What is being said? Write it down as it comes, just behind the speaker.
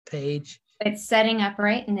page. It's setting up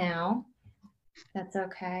right now. That's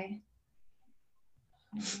okay.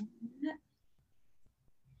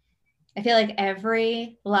 I feel like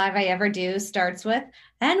every live I ever do starts with,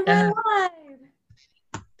 and we're live.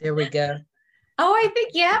 There we go. Oh, I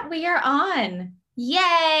think, yeah, we are on.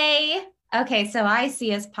 Yay. Okay, so I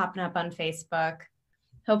see us popping up on Facebook.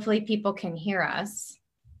 Hopefully people can hear us.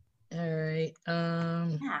 All right.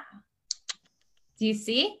 Yeah. Do you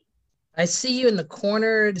see? I see you in the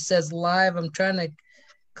corner. It says live. I'm trying to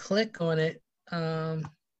click on it.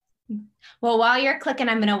 Well, while you're clicking,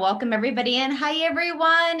 I'm going to welcome everybody in. Hi,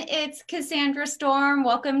 everyone. It's Cassandra Storm.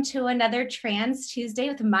 Welcome to another Trans Tuesday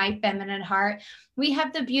with My Feminine Heart. We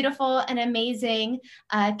have the beautiful and amazing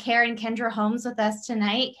Karen Kendra Holmes with us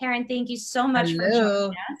tonight. Karen, thank you so much for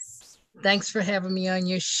joining us. Thanks for having me on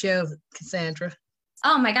your show, Cassandra.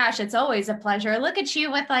 Oh my gosh, it's always a pleasure. Look at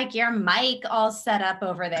you with like your mic all set up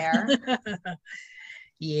over there.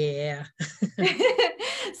 Yeah.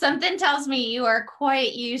 Something tells me you are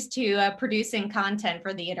quite used to producing content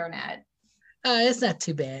for the internet. It's not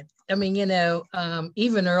too bad. I mean,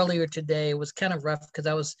 even earlier today was kind of rough because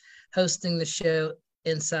I was hosting the show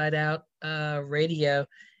Inside Out Radio,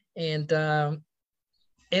 and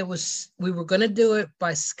we were going to do it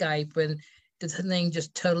by Skype, and the thing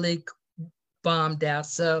just totally bombed out.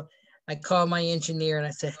 So I called my engineer and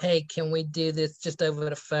I said, "Hey, can we do this just over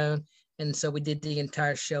the phone?" And so we did the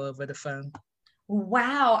entire show over the phone.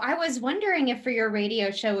 Wow. I was wondering if for your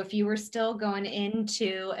radio show, if you were still going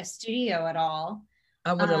into a studio at all.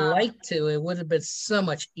 I would have liked to. It would have been so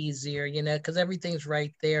much easier, because everything's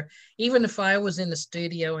right there. Even if I was in the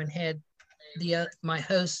studio and had my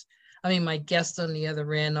guest on the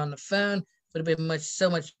other end on the phone, would have been so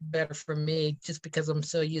much better for me just because I'm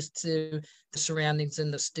so used to the surroundings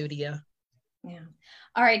in the studio. Yeah.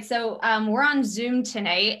 All right. So we're on Zoom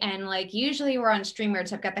tonight, and like usually we're on StreamYard.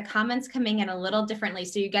 So I've got the comments coming in a little differently.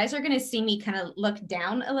 So you guys are going to see me kind of look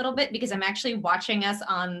down a little bit because I'm actually watching us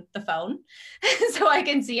on the phone so I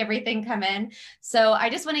can see everything come in. So I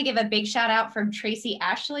just want to give a big shout out from Tracy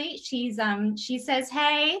Ashley. She says,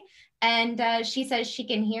 hey, and she says she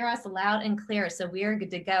can hear us loud and clear. So we are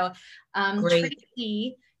good to go. Great.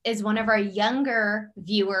 Tracy is one of our younger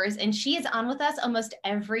viewers, and she is on with us almost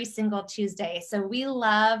every single Tuesday. So we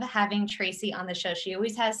love having Tracy on the show. She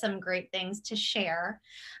always has some great things to share.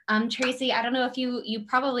 Tracy, I don't know if you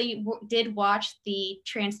probably did watch the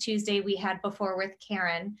Trans Tuesday we had before with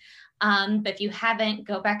Karen, but if you haven't,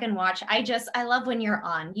 go back and watch. I love when you're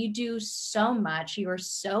on. You do so much. You are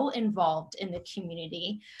so involved in the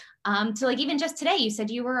community. So like even just today, you said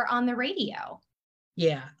you were on the radio.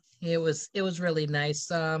 Yeah. It was really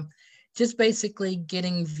nice. Just basically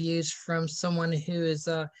getting views from someone who is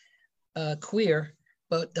queer,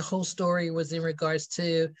 but the whole story was in regards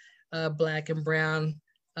to Black and brown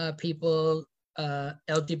people,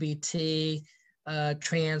 LGBT,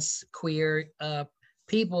 trans, queer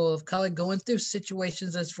people of color going through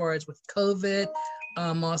situations as far as with COVID,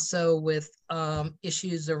 also with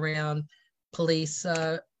issues around police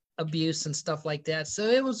abuse and stuff like that. So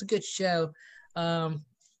it was a good show.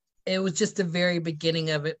 It was just the very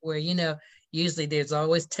beginning of it where, usually there's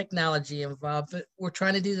always technology involved, but we're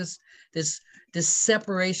trying to do this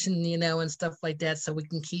separation, and stuff like that so we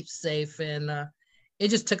can keep safe. And it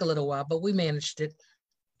just took a little while, but we managed it.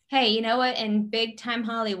 Hey, you know what? In big time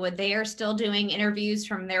Hollywood, they are still doing interviews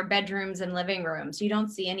from their bedrooms and living rooms. You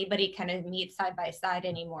don't see anybody kind of meet side by side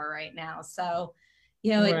anymore right now. So,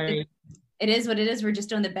 Right. it is what it is. We're just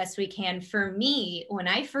doing the best we can. For me, when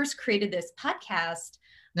I first created this podcast,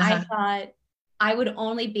 I thought I would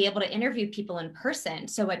only be able to interview people in person.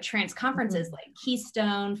 So at trans conferences like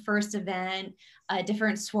Keystone, First Event,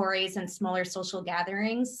 different soirees and smaller social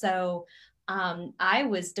gatherings. So I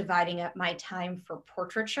was dividing up my time for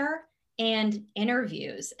portraiture and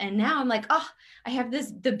interviews. And now I'm like, oh, I have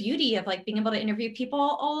the beauty of like being able to interview people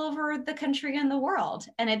all over the country and the world.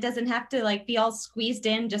 And it doesn't have to like be all squeezed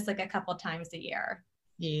in just like a couple times a year.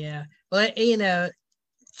 Yeah. Well,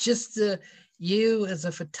 just you as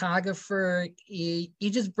a photographer, you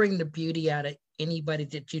just bring the beauty out of anybody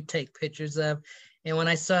that you take pictures of. And when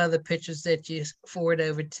I saw the pictures that you forwarded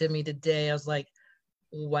over to me today, I was like,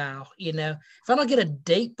 wow, if I don't get a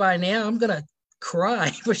date by now, I'm going to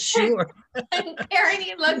cry for sure. Karen,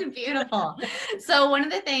 you looked beautiful. So one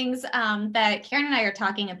of the things that Karen and I are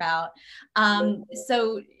talking about,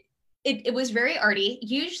 so it was very arty.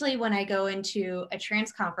 Usually when I go into a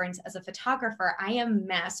trans conference as a photographer, I am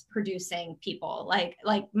mass producing people,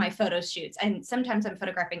 like my photo shoots. And sometimes I'm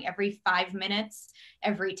photographing every 5 minutes,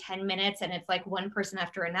 every 10 minutes, and it's like one person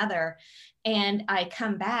after another. And I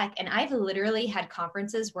come back, and I've literally had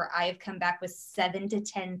conferences where I've come back with 7,000 to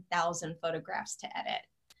 10,000 photographs to edit.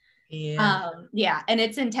 Yeah. And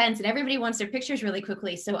it's intense, and everybody wants their pictures really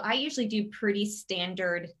quickly. So I usually do pretty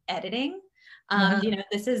standard editing. You know,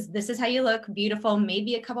 this is how you look, beautiful.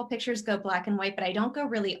 Maybe a couple pictures go black and white, but I don't go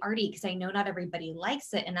really arty because I know not everybody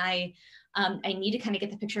likes it. And I need to kind of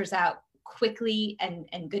get the pictures out quickly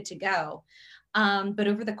and good to go. But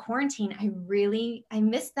over the quarantine, I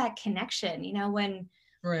miss that connection. You know, when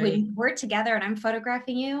we're together and I'm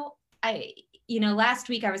photographing you, last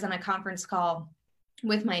week I was on a conference call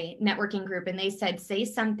with my networking group, and they said, say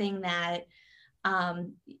something that,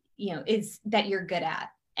 is that you're good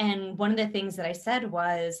at. And one of the things that I said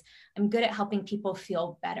was, I'm good at helping people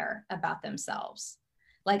feel better about themselves.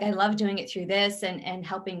 Like, I love doing it through this and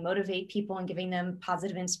helping motivate people and giving them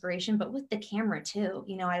positive inspiration, but with the camera too.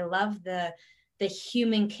 You know, I love the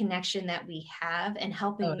human connection that we have, and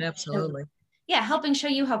helping. Oh, absolutely. Helping show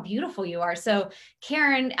you how beautiful you are. So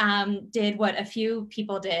Karen did what a few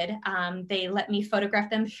people did. They let me photograph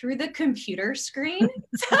them through the computer screen,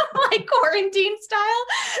 so like quarantine style.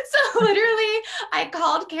 So literally I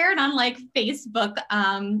called Karen on like Facebook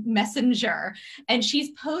Messenger, and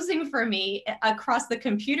she's posing for me across the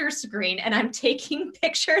computer screen, and I'm taking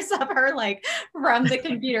pictures of her like from the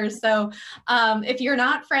computer. So if you're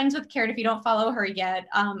not friends with Karen, if you don't follow her yet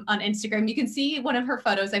on Instagram, you can see one of her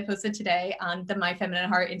photos I posted today on the My Feminine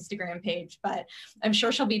Heart Instagram page, but I'm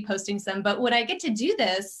sure she'll be posting some. But when I get to do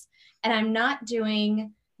this, and I'm not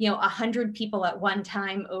doing, 100 people at one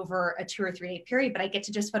time over a 2 or 3 day period, but I get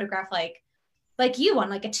to just photograph like you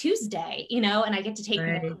on like a Tuesday, and I get to take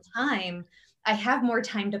more time. I have more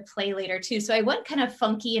time to play later too. So I went kind of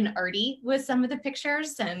funky and arty with some of the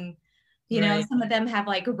pictures, and some of them have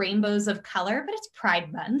like rainbows of color, but it's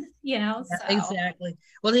Pride Month, so. Exactly.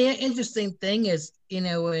 Well, the interesting thing is,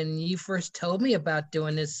 when you first told me about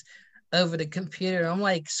doing this over the computer, I'm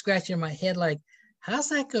like scratching my head, like, how's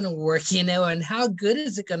that going to work, and how good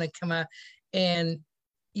is it going to come out? And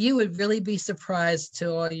you would really be surprised,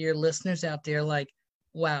 to all your listeners out there, like,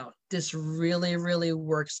 wow, this really, really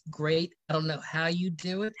works great. I don't know how you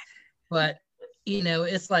do it, but,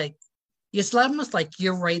 it's like, it's almost like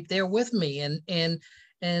you're right there with me, and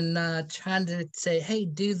trying to say, hey,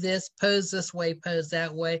 do this, pose this way, pose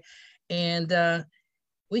that way. And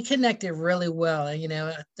we connected really well.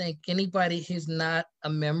 I think anybody who's not a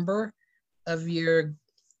member of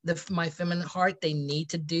My Feminine Heart, they need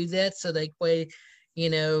to do that, so they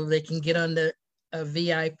can get on the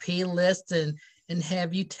VIP list and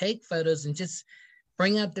have you take photos and just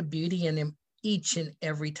bring out the beauty in them each and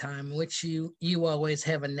every time, which you always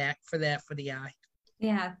have a knack for that, for the eye.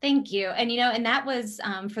 Yeah, thank you. And, and that was,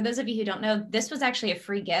 for those of you who don't know, this was actually a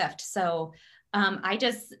free gift. So I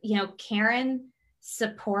just, Karen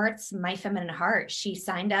supports My Feminine Heart. She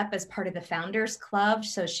signed up as part of the Founders Club.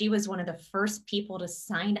 So she was one of the first people to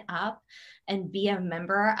sign up and be a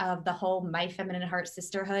member of the whole My Feminine Heart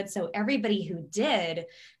sisterhood. So everybody who did,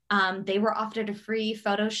 they were offered a free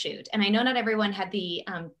photo shoot. And I know not everyone had the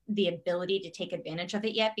ability to take advantage of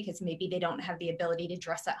it yet, because maybe they don't have the ability to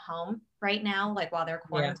dress at home right now, like while they're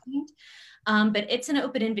quarantined. Yeah. But it's an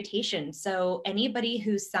open invitation. So anybody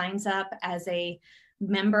who signs up as a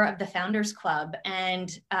member of the Founders Club,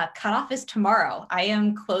 and cutoff is tomorrow. I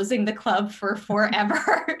am closing the club for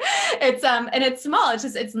forever. And it's small.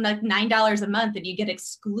 It's like $9 a month, and you get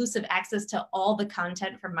exclusive access to all the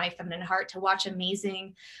content from My Feminine Heart, to watch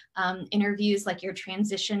amazing interviews like your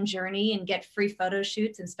transition journey, and get free photo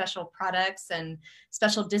shoots and special products and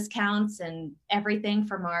special discounts and everything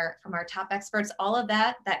from our top experts. All of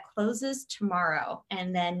that closes tomorrow,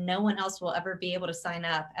 and then no one else will ever be able to sign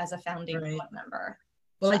up as a founding club member.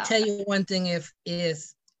 Well, I tell you one thing, if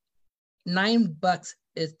 $9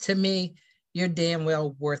 is, to me, you're damn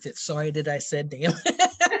well worth it. Sorry that I said damn.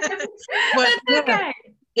 But that's okay.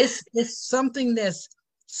 It's something that's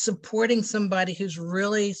supporting somebody who's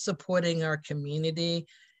really supporting our community.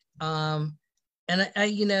 And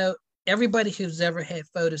I everybody who's ever had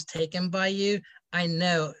photos taken by you, I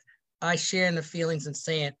know I share in the feelings and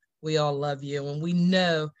saying we all love you, and we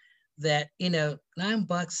know that $9,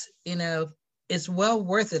 it's well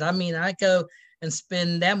worth it. I mean, I go and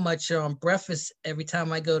spend that much on breakfast every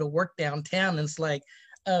time I go to work downtown, and it's like,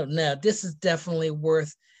 oh no, this is definitely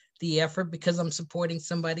worth the effort, because I'm supporting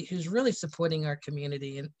somebody who's really supporting our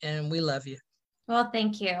community, and we love you. Well,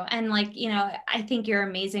 thank you. And like, I think you're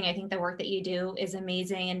amazing. I think the work that you do is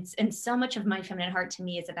amazing. And so much of My Feminine Heart to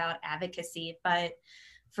me is about advocacy. But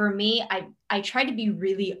for me, I try to be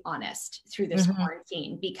really honest through this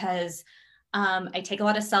quarantine because I take a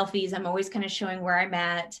lot of selfies. I'm always kind of showing where I'm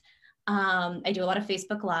at. I do a lot of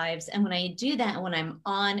Facebook Lives. And when I do that, when I'm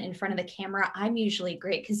on in front of the camera, I'm usually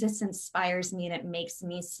great because this inspires me and it makes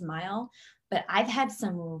me smile. But I've had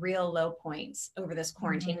some real low points over this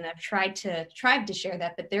quarantine, and I've tried to share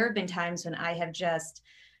that. But there have been times when I have just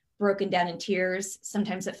broken down in tears.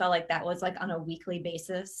 Sometimes it felt like that was like on a weekly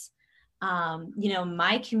basis.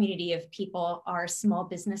 My community of people are small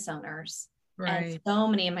business owners. Right. And so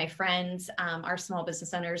many of my friends are small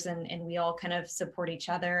business owners, and we all kind of support each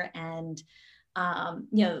other. And,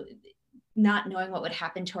 not knowing what would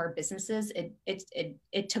happen to our businesses,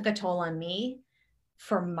 it took a toll on me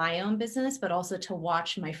for my own business, but also to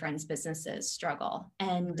watch my friends' businesses struggle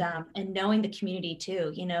and knowing the community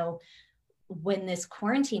too. When this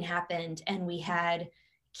quarantine happened and we had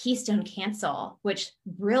Keystone cancel, which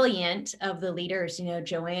brilliant of the leaders,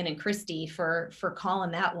 Joanne and Christy for calling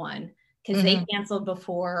that one, because they canceled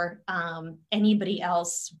before anybody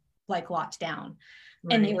else like locked down.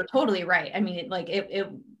 Right. And they were totally right. I mean,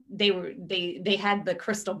 they had the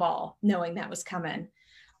crystal ball knowing that was coming.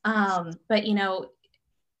 But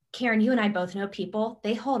Karen, you and I both know people,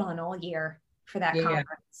 they hold on all year for that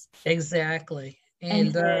conference. Exactly.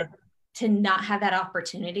 And to not have that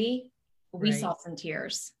opportunity, we saw some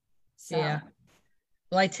tears. So. Yeah.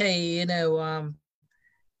 Well, I tell you,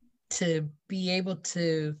 to be able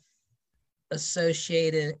to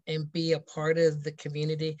associate it and be a part of the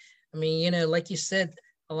community. I mean, like you said,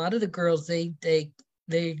 a lot of the girls, they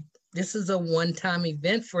this is a one-time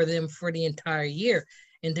event for them for the entire year.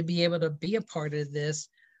 And to be able to be a part of this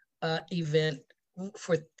event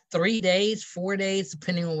for 3 days, 4 days,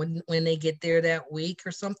 depending on when they get there that week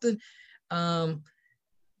or something,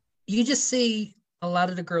 you just see a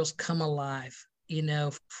lot of the girls come alive,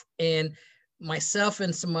 and myself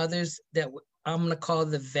and some others that I'm going to call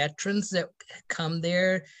the veterans that come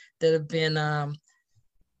there that have been,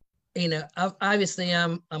 obviously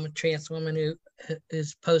I'm a trans woman who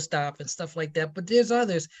is post-op and stuff like that, but there's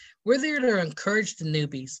others. We're there to encourage the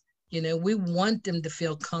newbies. We want them to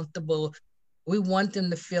feel comfortable. We want them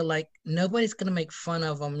to feel like nobody's going to make fun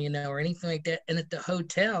of them, or anything like that. And at the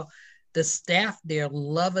hotel, the staff there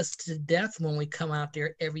love us to death when we come out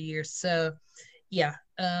there every year. So yeah,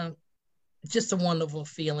 just a wonderful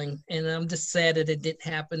feeling. And I'm just sad that it didn't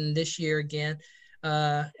happen this year again.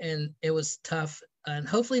 And it was tough. And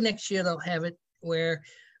hopefully next year they'll have it where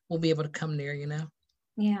we'll be able to come there,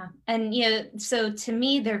 Yeah. And, so to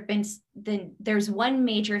me, there's one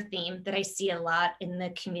major theme that I see a lot in the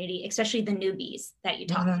community, especially the newbies that you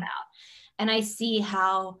talk about. And I see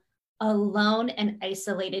how alone and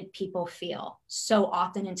isolated people feel so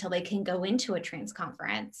often until they can go into a trans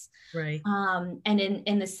conference. Right. And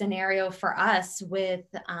in the scenario for us with,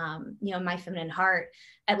 My Feminine Heart,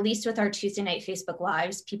 at least with our Tuesday night Facebook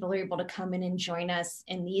Lives, people are able to come in and join us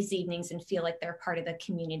in these evenings and feel like they're part of the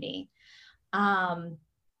community.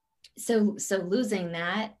 So losing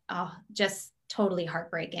that, just totally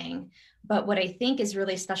heartbreaking. But what I think is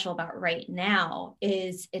really special about right now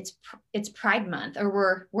is it's Pride Month,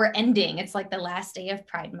 or we're ending. It's like the last day of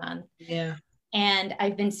Pride Month. Yeah. And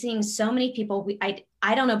I've been seeing so many people.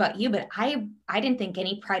 I don't know about you, but I didn't think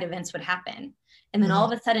any Pride events would happen. And then all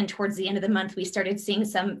of a sudden, towards the end of the month, we started seeing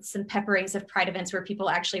some pepperings of Pride events where people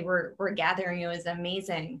actually were gathering. It was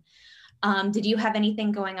amazing. Did you have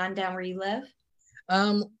anything going on down where you live?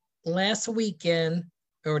 Last weekend,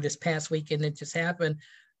 or this past weekend, it just happened.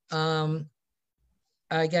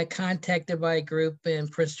 I got contacted by a group in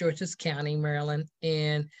Prince George's County, Maryland,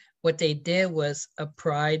 and what they did was a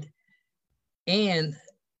Pride and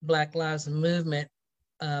Black Lives Movement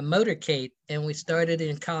motorcade, and we started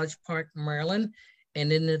in College Park, Maryland,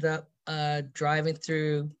 and ended up driving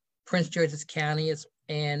through Prince George's County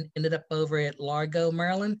and ended up over at Largo,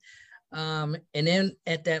 Maryland. And then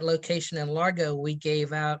at that location in Largo, we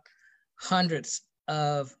gave out hundreds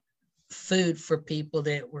of food for people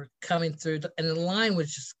that were coming through, and the line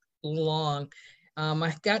was just long.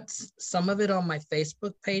 I got some of it on my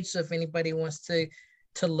Facebook page, so if anybody wants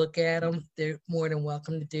to look at them, they're more than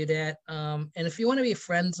welcome to do that. And if you want to be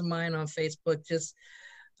friends of mine on Facebook, just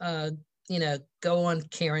go on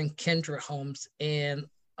Karen Kendra Holmes and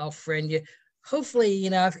I'll friend you.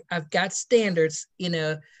 Hopefully, I've got standards.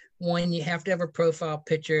 One, you have to have a profile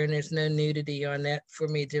picture and there's no nudity on that for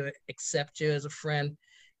me to accept you as a friend.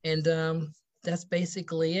 And that's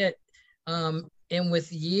basically it. And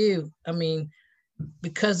with you, I mean,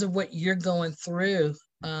 because of what you're going through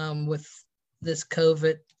with this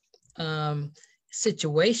COVID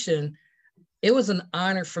situation, it was an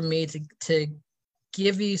honor for me to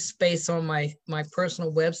give you space on my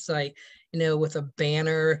personal website, with a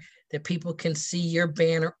banner that people can see your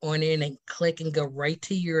banner on it and click and go right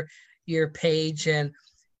to your page, and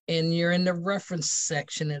you're in the reference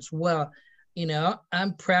section as well.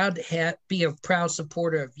 I'm proud to be a proud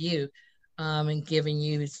supporter of you, and giving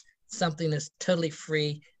you something that's totally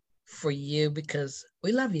free for you, because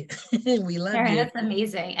we love you. We love Karen, you. that's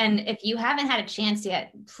amazing. And if you haven't had a chance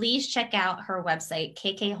yet, please check out her website,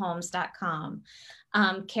 kkhomes.com.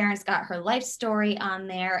 Karen's got her life story on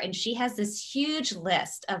there, and she has this huge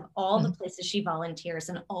list of all the places she volunteers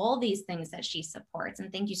and all these things that she supports.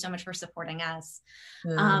 And thank you so much for supporting us.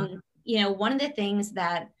 One of the things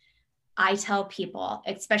that I tell people,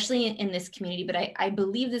 especially in this community, but I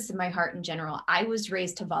believe this in my heart in general, I was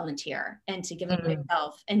raised to volunteer and to give of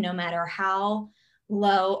myself. And no matter how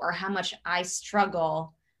low or how much I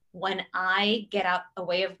struggle, when I get out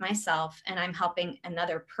away of myself and I'm helping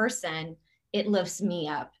another person, it lifts me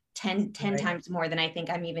up 10 times more than I think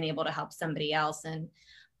I'm even able to help somebody else. And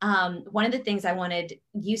one of the things I wanted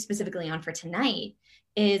you specifically on for tonight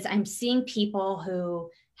is I'm seeing people who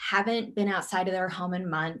haven't been outside of their home in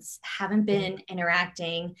months, haven't been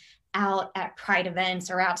interacting out at Pride events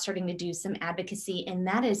or out starting to do some advocacy. And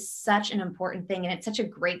that is such an important thing. And it's such a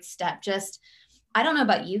great step. I don't know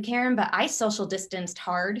about you, Karen, but I social distanced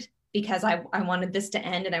hard because I wanted this to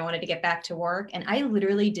end and I wanted to get back to work. And I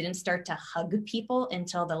literally didn't start to hug people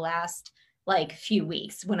until the last few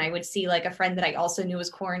weeks, when I would see a friend that I also knew was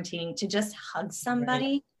quarantining, to just hug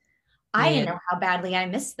somebody. Right. I didn't know how badly I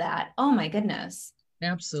missed that. Oh my goodness.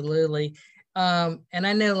 Absolutely. And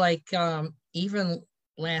I know even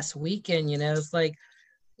last weekend, it's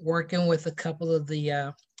working with a couple of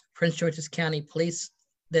the Prince George's County Police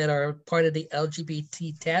that are part of the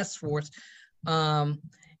LGBT task force. We're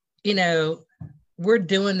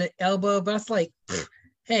doing the elbow, but it's like,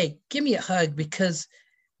 hey, give me a hug, because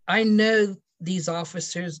I know these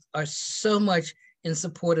officers are so much in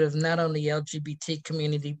support of not only the LGBT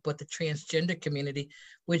community, but the transgender community,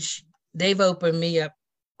 which they've opened me up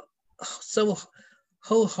so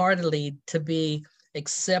wholeheartedly to be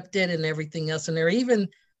accepted and everything else. And they're even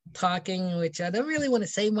talking, which I don't really want to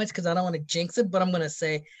say much because I don't want to jinx it, but I'm going to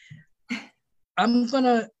say, I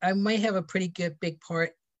might have a pretty good big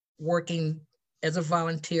part working as a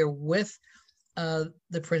volunteer with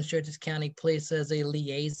the Prince George's County Police as a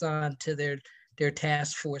liaison to their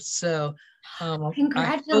task force. So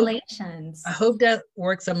congratulations. I hope that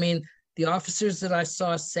works. I mean, the officers that I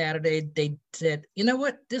saw Saturday, they said, you know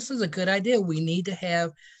what, this is a good idea. We need to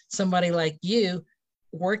have somebody like you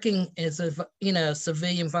working as a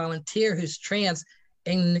civilian volunteer who's trans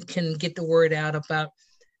and can get the word out about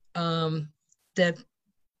that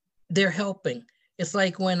they're helping. It's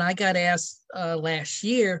like when I got asked last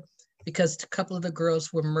year, because a couple of the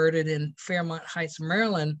girls were murdered in Fairmont Heights,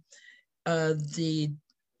 Maryland, the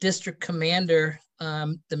district commander,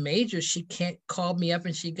 the major, she called me up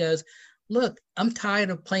and she goes, look, I'm tired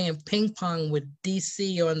of playing ping pong with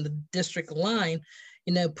DC on the district line,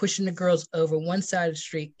 pushing the girls over one side of the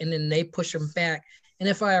street and then they push them back. And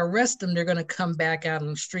if I arrest them, they're going to come back out on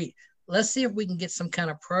the street. Let's see if we can get some kind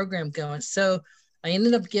of program going. So I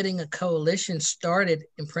ended up getting a coalition started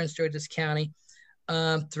in Prince George's County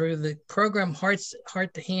through the program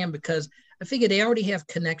Heart to Hand, because I figured they already have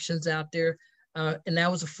connections out there. And that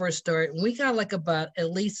was the first start. And we got about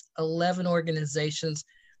at least 11 organizations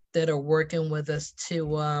that are working with us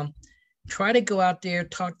to try to go out there,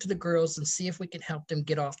 talk to the girls and see if we can help them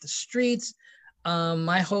get off the streets.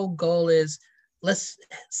 My whole goal is, let's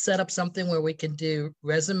set up something where we can do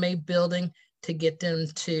resume building to get them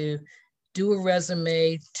to do a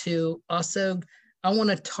resume. To also, I want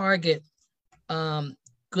to target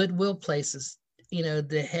Goodwill places,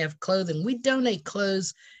 that have clothing. We donate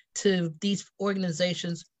clothes to these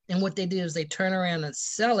organizations, and what they do is they turn around and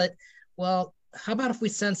sell it. Well, how about if we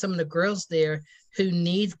send some of the girls there who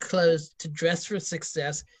need clothes to dress for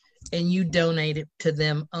success, and you donate it to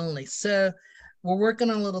them only? So we're working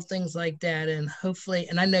on little things like that, and hopefully,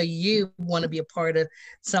 and I know you want to be a part of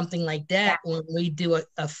something like that when we do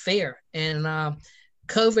a fair. And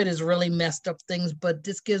COVID has really messed up things, but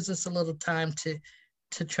this gives us a little time to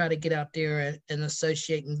try to get out there and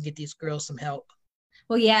associate and get these girls some help.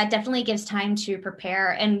 Well, yeah, it definitely gives time to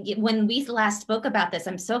prepare. And when we last spoke about this,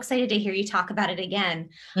 I'm so excited to hear you talk about it again,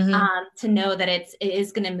 to know that it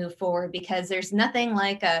is going to move forward, because there's nothing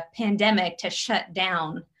like a pandemic to shut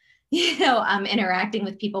down, interacting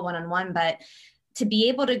with people one-on-one, but to be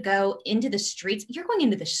able to go into the streets, you're going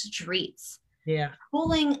into the streets,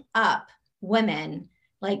 pulling up women,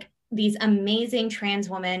 these amazing trans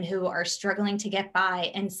women who are struggling to get by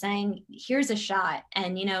and saying, here's a shot.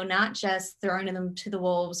 And, you know, not just throwing them to the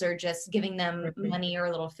wolves or just giving them money or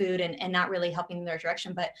a little food and not really helping them their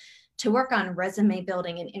direction, but to work on resume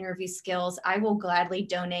building and interview skills. I will gladly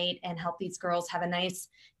donate and help these girls have a nice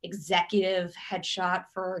executive headshot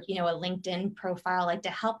for, you know, a LinkedIn profile, like to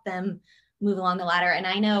help them move along the ladder. And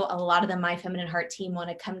I know a lot of the My Feminine Heart team want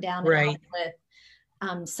to come down and help with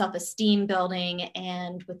self-esteem building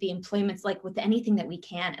and with the employments, like with anything that we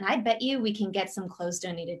can. And I bet you we can get some clothes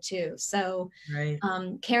donated too. So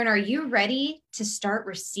Karen, are you ready to start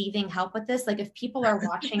receiving help with this? Like if people are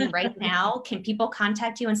watching right now, can people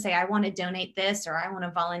contact you and say, I want to donate this, or I want to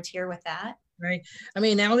volunteer with that? Right. I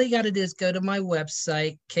mean, all they got to do is go to my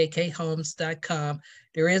website, kkhomes.com.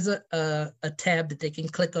 There is a tab that they can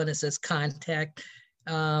click on. It says contact.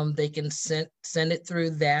 They can send it through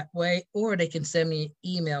that way, or they can send me an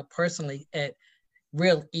email personally at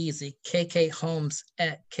real easy,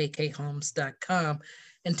 kkhomes@kkhomes.com,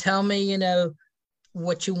 and tell me, you know,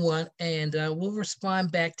 what you want, and we'll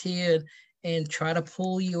respond back to you and try to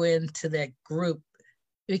pull you into that group.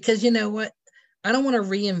 Because you know what? I don't want to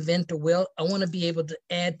reinvent the wheel. I want to be able to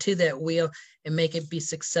add to that wheel and make it be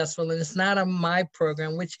successful. And it's not on my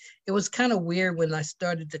program, which it was kind of weird when I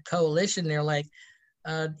started the coalition. They're like,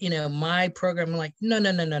 you know, my program. I'm like, no.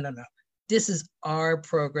 This is our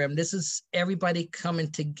program. This is everybody coming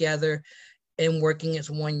together and working as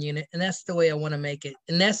one unit. And that's the way I want to make it.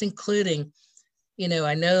 And that's including, you know,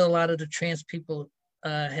 I know a lot of the trans people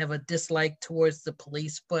have a dislike towards the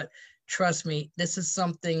police, but trust me, this is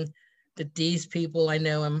something that these people I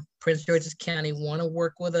know in Prince George's County want to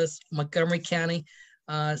work with us. Montgomery County,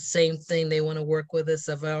 same thing. They want to work with us.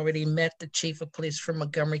 I've already met the chief of police from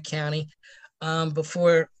Montgomery County.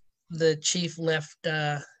 Before the chief left,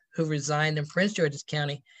 who resigned in Prince George's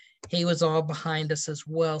County, he was all behind us as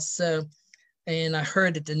well. So, and I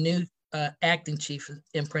heard that the new acting chief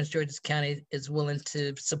in Prince George's County is willing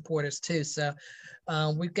to support us too. So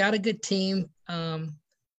we've got a good team. And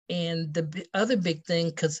the other big thing,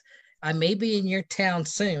 because I may be in your town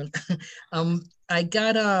soon, I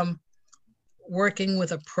got working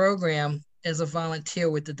with a program as a volunteer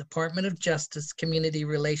with the Department of Justice Community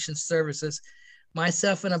Relations Services.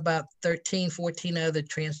 Myself and about 13, 14 other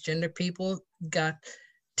transgender people got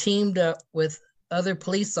teamed up with other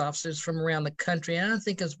police officers from around the country. And I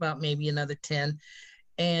think it was about maybe another 10.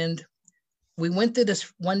 And we went through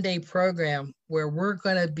this one-day program where we're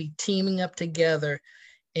going to be teaming up together,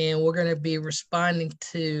 and we're going to be responding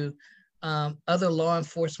to other law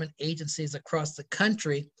enforcement agencies across the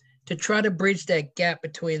country to try to bridge that gap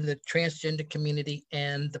between the transgender community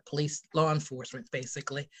and the police law enforcement,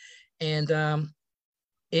 basically. And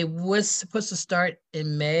it was supposed to start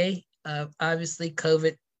in May. Obviously,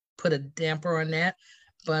 COVID put a damper on that.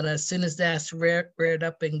 But as soon as that's reared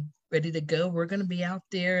up and ready to go, we're going to be out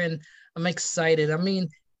there, and I'm excited. I mean,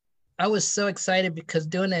 I was so excited because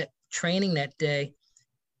doing that training that day,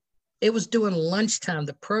 it was during lunchtime.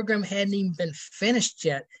 The program hadn't even been finished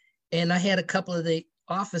yet. And I had a couple of the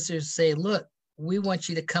officers say, look, we want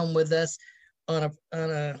you to come with us on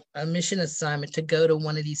a mission assignment to go to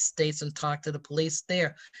one of these states and talk to the police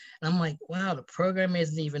there. And I'm like, wow, the program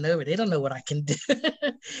isn't even over. They don't know what I can do.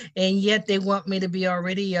 And yet they want me to be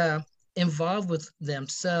already involved with them.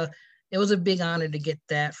 So it was a big honor to get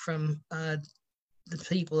that from the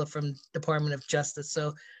people from Department of Justice.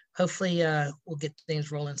 So hopefully we'll get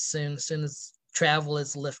things rolling soon, as soon as travel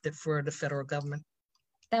is lifted for the federal government.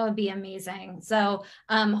 That would be amazing. So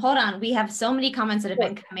hold on, we have so many comments that have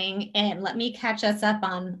been coming in. Let me catch us up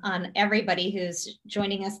on everybody who's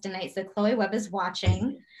joining us tonight. So Chloe Webb is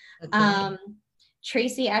watching. Okay.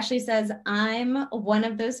 Tracy Ashley says, I'm one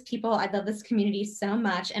of those people. I love this community so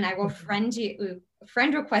much, and I will friend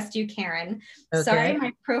request you, Karen. Okay. Sorry,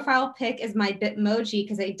 my profile pic is my Bitmoji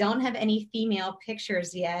because I don't have any female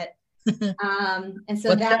pictures yet. And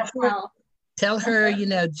so that's how. Tell her, you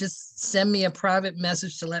know, just send me a private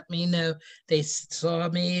message to let me know they saw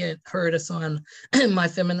me and heard us on My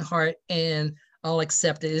Feminine Heart, and I'll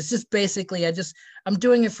accept it. It's just basically, I'm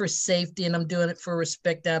doing it for safety, and I'm doing it for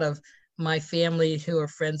respect out of my family who are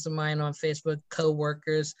friends of mine on Facebook,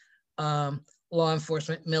 co-workers, law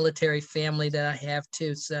enforcement, military family that I have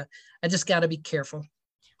too. So I just got to be careful.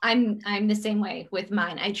 I'm the same way with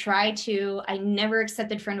mine. I never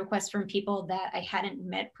accepted friend requests from people that I hadn't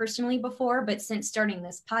met personally before, but since starting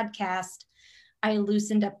this podcast, I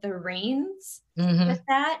loosened up the reins with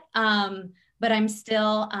that. But I'm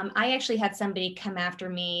still, I actually had somebody come after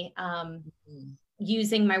me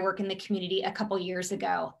using my work in the community a couple years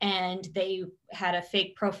ago, and they had a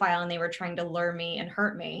fake profile and they were trying to lure me and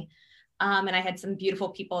hurt me. And I had some beautiful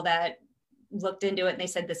people that looked into it and they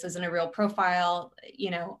said, this isn't a real profile,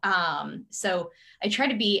 so I try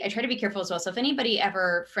to be careful as well. So if anybody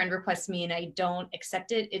ever friend requests me and I don't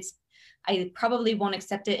accept it, I probably won't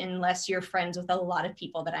accept it unless you're friends with a lot of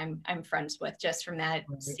people that I'm friends with, just from that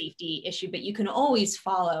safety issue. But you can always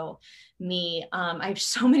follow me. I have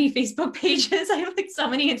so many Facebook pages. I have like so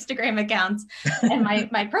many Instagram accounts, and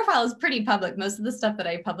my profile is pretty public. Most of the stuff that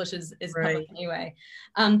I publish is public anyway.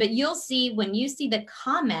 But you'll see, when you see the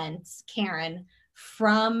comments, Karen,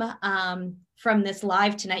 from this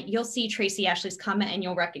live tonight, you'll see Tracy Ashley's comment and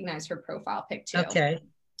you'll recognize her profile pic too. Okay.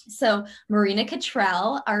 So Marina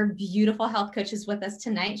Cottrell, our beautiful health coach, is with us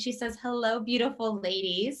tonight. She says, hello, beautiful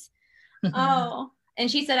ladies. Oh, and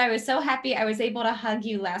she said, I was so happy I was able to hug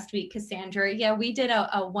you last week, Cassandra. Yeah, we did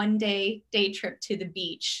a one-day trip to the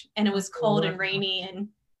beach, and it was cold and rainy and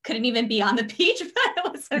couldn't even be on the beach, but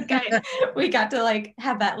it was okay. We got to like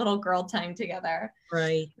have that little girl time together.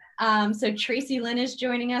 Right. So Tracy Lynn is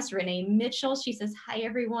joining us. Renee Mitchell, she says, hi,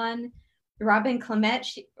 everyone. Robin Clement,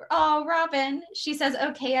 Robin, she says,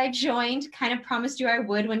 okay, I joined, kind of promised you I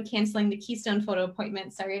would when canceling the Keystone photo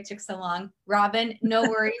appointment. Sorry it took so long. Robin, no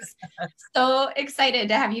worries. So excited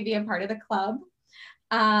to have you be a part of the club.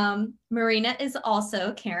 Marina is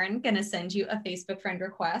also, Karen, going to send you a Facebook friend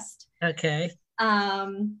request. Okay.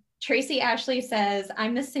 Tracy Ashley says,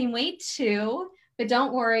 I'm the same way too, but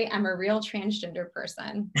don't worry, I'm a real transgender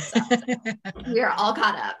person. So we are all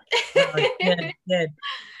caught up. Good.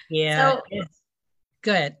 Yeah. So,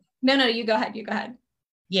 go ahead. No, you go ahead. You go ahead.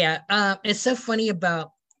 Yeah. It's so funny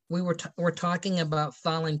about, we're talking about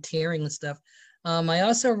volunteering and stuff. I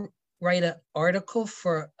also write an article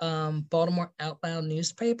for Baltimore Outbound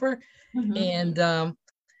newspaper. Mm-hmm. And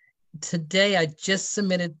today I just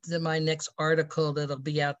submitted my next article that'll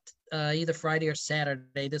be out either Friday or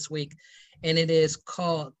Saturday this week. And it is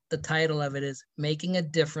called, the title of it is Making a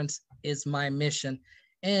Difference is My Mission.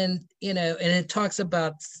 And, and it talks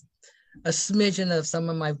about a smidgen of some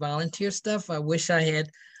of my volunteer stuff. I wish I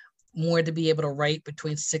had more to be able to write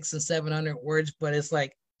between 600 and 700 words, but it's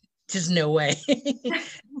like, just no way.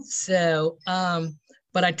 So,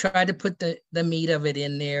 but I tried to put the meat of it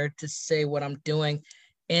in there to say what I'm doing.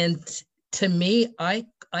 And to me, I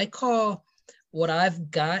call what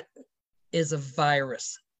I've got is a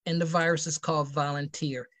virus, and the virus is called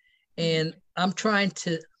volunteer. And I'm trying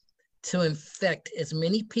to infect as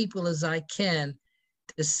many people as I can,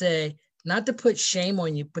 to say, not to put shame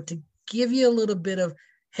on you, but to give you a little bit of,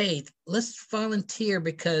 hey, let's volunteer.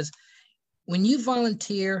 Because when you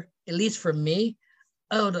volunteer, at least for me,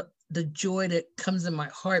 the joy that comes in my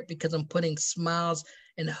heart, because I'm putting smiles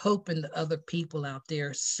and hope into other people out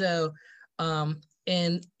there. So,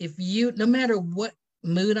 and if you, no matter what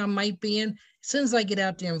mood I might be in, as soon as I get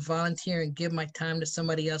out there and volunteer and give my time to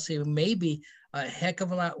somebody else who may be a heck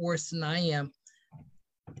of a lot worse than I am,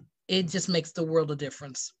 it just makes the world a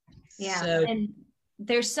difference. Yeah. So, and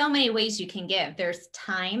there's so many ways you can give. There's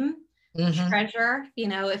time, treasure,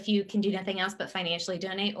 if you can do nothing else but financially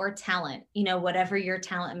donate, or talent, whatever your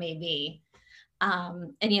talent may be.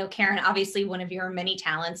 And, Karen, obviously one of your many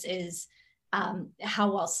talents is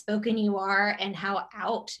how well spoken you are and how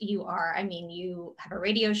out you are. I mean, you have a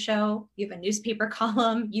radio show, you have a newspaper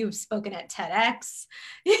column, you've spoken at TEDx,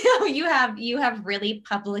 you have really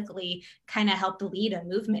publicly kind of helped lead a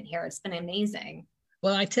movement here. It's been amazing.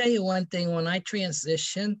 Well, I tell you one thing, when I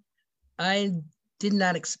transitioned, I did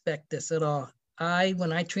not expect this at all.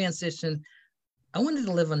 When I transitioned, I wanted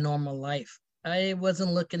to live a normal life. I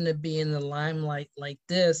wasn't looking to be in the limelight like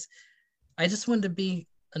this. I just wanted to be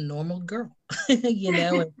a normal girl,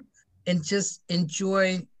 and just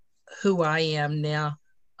enjoy who I am now,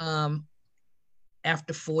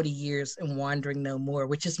 after 40 years and wandering no more,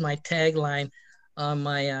 which is my tagline on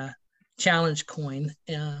my challenge coin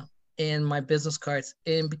and my business cards.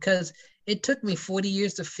 And because it took me 40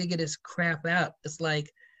 years to figure this crap out, it's like,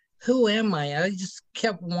 who am I? I just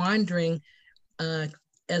kept wandering,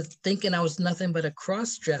 as thinking I was nothing but a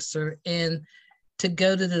cross-dresser. And to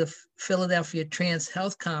go to the Philadelphia Trans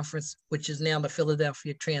Health Conference, which is now the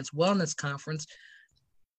Philadelphia Trans Wellness Conference,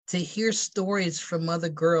 to hear stories from other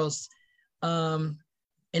girls, and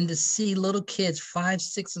to see little kids 5,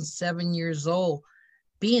 6, and 7 years old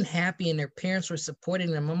being happy and their parents were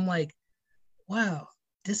supporting them. I'm like, wow,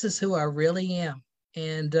 this is who I really am.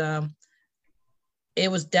 And that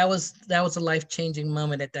was a life-changing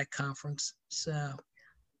moment at that conference. So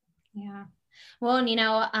yeah. Well, and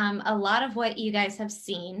a lot of what you guys have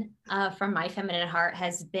seen from My Feminine Heart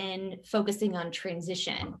has been focusing on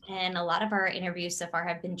transition. And a lot of our interviews so far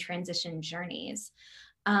have been transition journeys.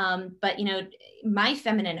 But, my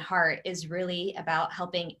feminine heart is really about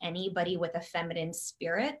helping anybody with a feminine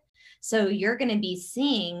spirit. So you're going to be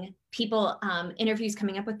seeing people, interviews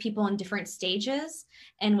coming up with people in different stages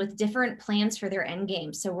and with different plans for their end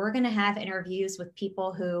game. So we're going to have interviews with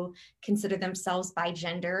people who consider themselves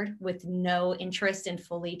bigendered with no interest in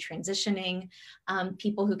fully transitioning,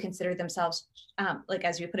 people who consider themselves, like,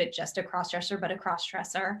 as you put it, just a cross-dresser, but a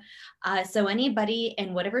cross-dresser. So anybody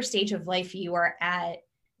in whatever stage of life you are at,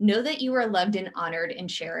 know that you are loved and honored and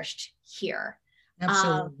cherished here.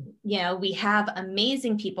 Absolutely. We have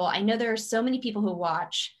amazing people. I know there are so many people who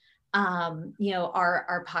watch,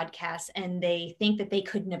 our podcast, and they think that they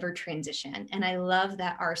could never transition. And I love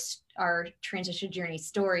that our transition journey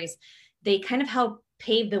stories, they kind of help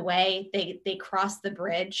pave the way. They cross the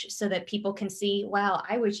bridge so that people can see, wow,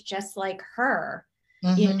 I was just like her.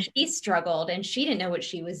 Mm-hmm. She struggled and she didn't know what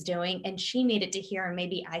she was doing, and she made it to here, and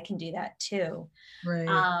maybe I can do that too. Right.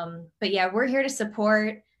 But yeah, we're here to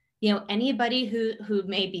support, anybody who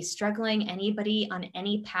may be struggling, anybody on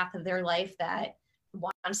any path of their life that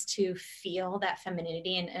wants to feel that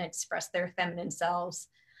femininity and express their feminine selves.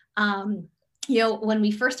 When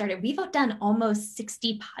we first started, we've done almost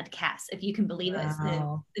 60 podcasts, if you can believe it.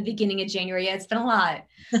 Wow. The beginning of January. Yeah, it's been a lot.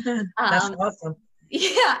 That's awesome.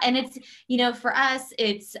 Yeah. And it's, for us,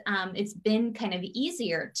 it's been kind of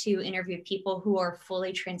easier to interview people who are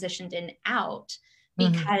fully transitioned and out,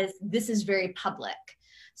 because this is very public.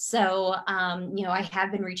 So, I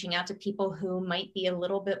have been reaching out to people who might be a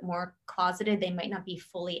little bit more closeted. They might not be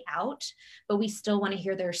fully out, but we still want to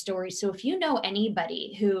hear their stories. So if you know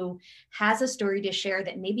anybody who has a story to share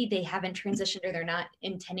that maybe they haven't transitioned or they're not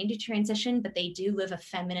intending to transition, but they do live a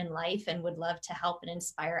feminine life and would love to help and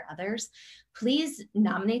inspire others, please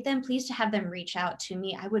nominate them. Please to have them reach out to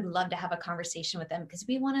me. I would love to have a conversation with them, because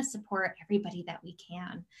we want to support everybody that we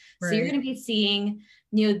can. Right. So you're going to be seeing,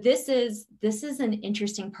 this is an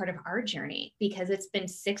interesting part of our journey, because it's been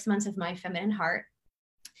 6 months of My Feminine Heart.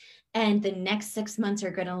 And the next 6 months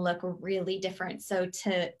are going to look really different. So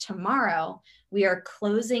tomorrow, we are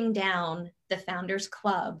closing down the Founders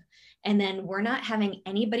Club. And then we're not having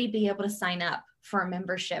anybody be able to sign up for a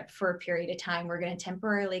membership for a period of time. We're going to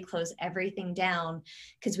temporarily close everything down,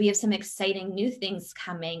 because we have some exciting new things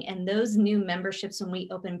coming. And those new memberships, when we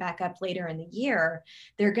open back up later in the year,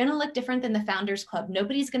 they're going to look different than the Founders Club.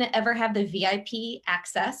 Nobody's going to ever have the VIP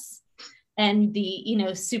access and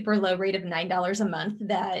the, super low rate of $9 a month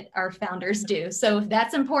that our founders do. So if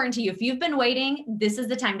that's important to you, if you've been waiting, this is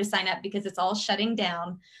the time to sign up, because it's all shutting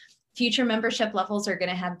down. Future membership levels are going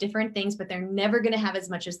to have different things, but they're never going to have as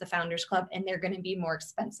much as the Founders Club, and they're going to be more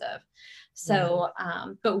expensive. So,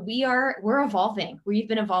 but we're evolving. We've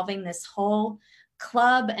been evolving this whole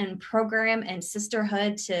club and program and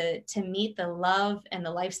sisterhood to meet the love and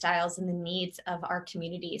the lifestyles and the needs of our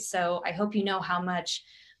community. So I hope you know how much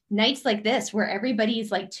nights like this, where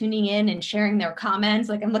everybody's like tuning in and sharing their comments,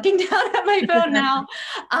 like I'm looking down at my phone now.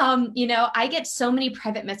 I get so many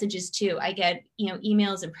private messages too. I get,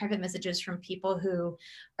 emails and private messages from people who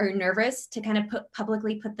are nervous to kind of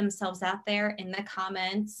publicly put themselves out there in the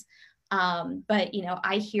comments. But,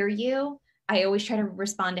 I hear you. I always try to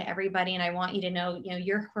respond to everybody, and I want you to know,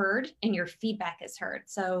 you're heard and your feedback is heard.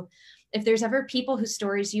 So if there's ever people whose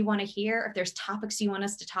stories you want to hear, if there's topics you want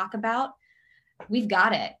us to talk about, we've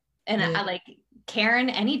got it. And I like, Karen,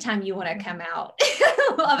 anytime you want to come out,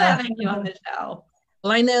 love having you on the show.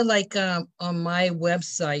 Well, I know, like on my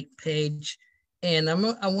website page, and I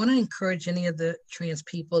want to encourage any of the trans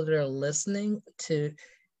people that are listening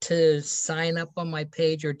to sign up on my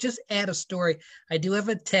page or just add a story. I do have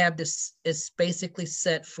a tab that's basically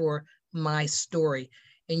set for my story,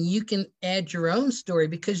 and you can add your own story,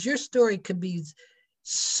 because your story could be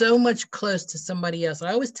so much close to somebody else.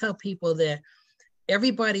 I always tell people that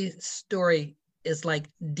everybody's story is like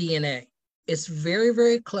DNA. It's very,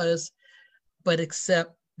 very close, but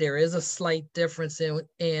except there is a slight difference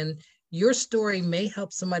and your story may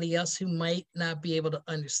help somebody else who might not be able to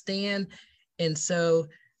understand. And so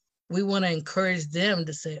we want to encourage them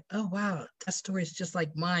to say, oh, wow, that story is just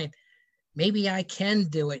like mine. Maybe I can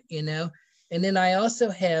do it, And then I also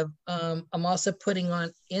have, I'm also putting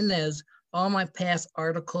on in those all my past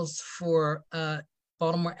articles for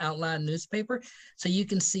Baltimore Out Loud newspaper. So you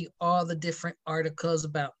can see all the different articles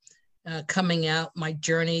about coming out, my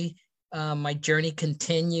journey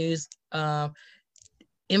continues,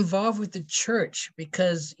 involved with the church,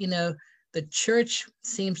 because, the church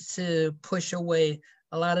seems to push away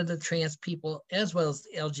a lot of the trans people as well as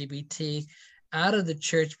the LGBT out of the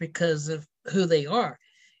church because of who they are.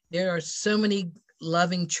 There are so many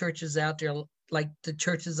loving churches out there, like the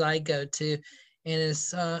churches I go to, and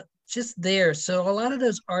it's just there. So a lot of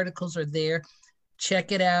those articles are there.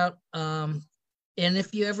 Check it out. And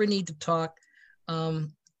if you ever need to talk,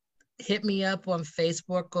 hit me up on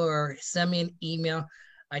Facebook or send me an email.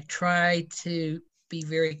 I try to be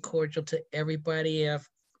very cordial to everybody.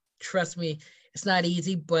 Trust me, it's not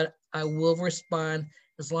easy, but I will respond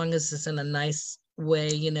as long as it's in a nice way,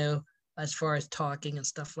 you know, as far as talking and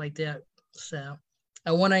stuff like that. So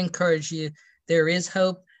I want to encourage you. There is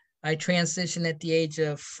hope. I transitioned at the age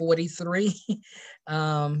of 43.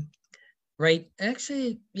 Right.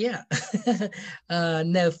 Actually, yeah.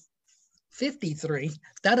 No, 53.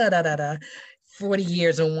 40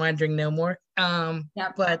 years and wandering no more.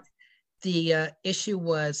 Yep. But the issue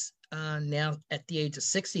was now at the age of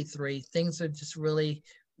 63, things are just really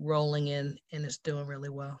rolling in and it's doing really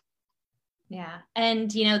well. Yeah.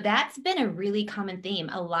 And, you know, that's been a really common theme.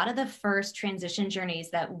 A lot of the first transition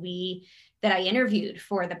journeys that I interviewed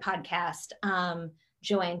for the podcast,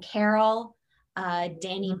 Joanne Carroll,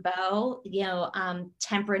 Danny Bowe, you know,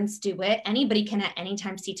 Temperance DeWitt, anybody can at any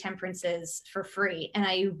time see Temperance's for free. And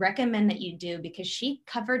I recommend that you do, because she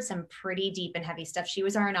covered some pretty deep and heavy stuff. She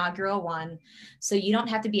was our inaugural one. So you don't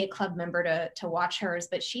have to be a club member to watch hers,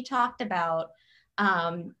 but she talked about,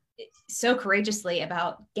 so courageously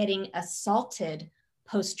about getting assaulted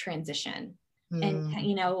post-transition and,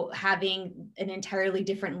 you know, having an entirely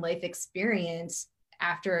different life experience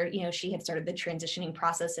after, you know, she had started the transitioning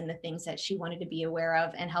process and the things that she wanted to be aware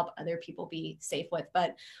of and help other people be safe with.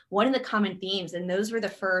 But one of the common themes, and those were the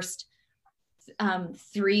first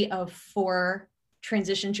 3 of 4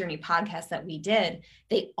 transition journey podcasts that we did,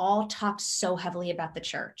 they all talked so heavily about the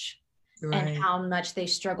church. Right. And how much they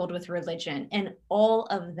struggled with religion. And all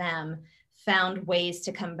of them found ways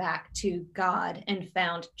to come back to God and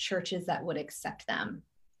found churches that would accept them.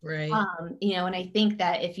 Right. You know, and I think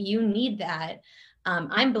that if you need that,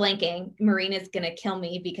 I'm blanking. Marina's going to kill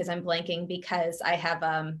me because I'm blanking, because I have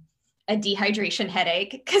a dehydration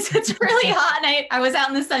headache because it's really hot and I was out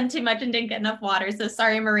in the sun too much and didn't get enough water. So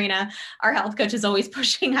sorry, Marina, our health coach is always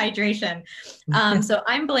pushing hydration. So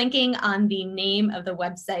I'm blanking on the name of the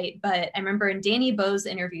website, but I remember in Danny Bowe's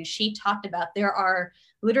interview, she talked about there are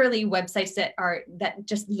literally websites that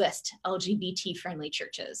just list LGBT friendly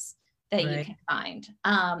churches that you can find.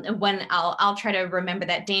 And when I'll try to remember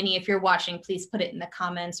that. Danny, if you're watching, please put it in the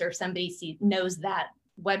comments, or if somebody knows that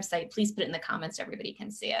website, please put it in the comments so everybody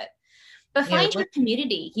can see it. But find your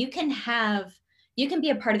community. You can be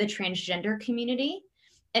a part of the transgender community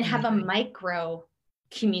and have a micro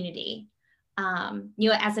community. You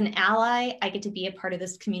know, as an ally, I get to be a part of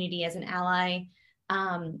this community as an ally.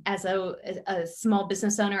 As a small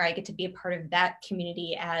business owner, I get to be a part of that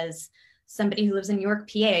community. As somebody who lives in York,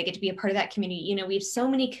 PA, I get to be a part of that community. You know, we have so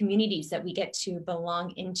many communities that we get to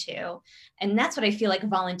belong into. And that's what I feel like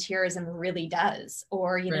volunteerism really does.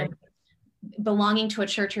 Or, you know, belonging to a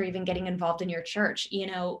church, or even getting involved in your church, you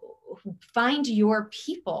know, find your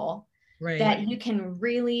people that you can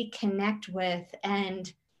really connect with,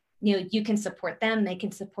 and, you know, you can support them, they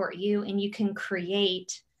can support you, and you can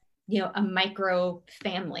create, you know, a micro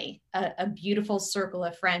family, a beautiful circle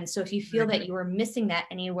of friends. So if you feel that you are missing that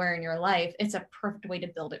anywhere in your life, it's a perfect way to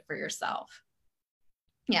build it for yourself.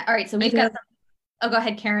 Yeah. All right. So we've got go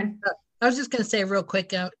ahead, Karen. I was just going to say real quick,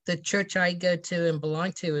 the church I go to and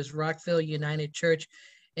belong to is Rockville United Church,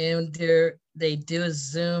 and they do a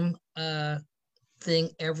Zoom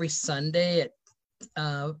thing every Sunday at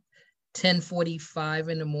 10:45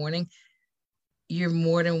 in the morning. You're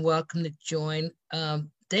more than welcome to join.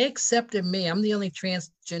 They accepted me. I'm the only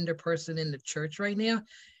transgender person in the church right now,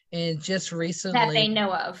 and just recently that they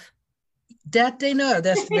know of. That they know.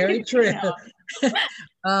 That's very true.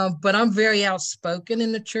 But I'm very outspoken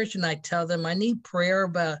in the church, and I tell them I need prayer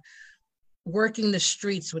about working the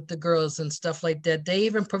streets with the girls and stuff like that. They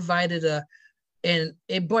even provided and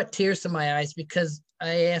it brought tears to my eyes, because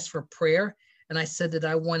I asked for prayer, and I said that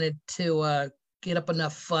I wanted to get up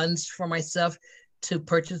enough funds for myself to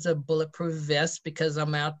purchase a bulletproof vest, because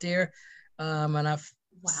I'm out there, and I've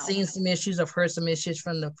seen some issues. I've heard some issues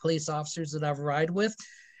from the police officers that I've ride with.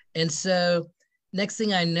 And so next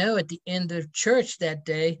thing I know, at the end of church that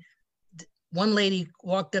day, one lady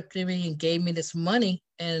walked up to me and gave me this money,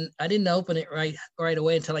 and I didn't open it right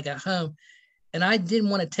away until I got home. And I didn't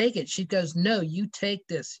want to take it. She goes, "No, you take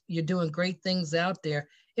this. You're doing great things out there."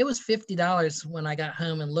 It was $50 when I got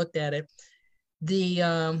home and looked at it.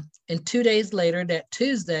 And 2 days later, that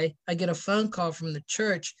Tuesday, I get a phone call from the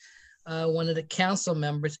church, one of the council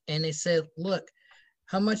members, and they said, "Look,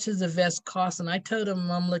 how much does the vest cost?" And I told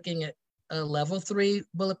them I'm looking at a level 3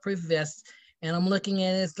 bulletproof vest, and I'm looking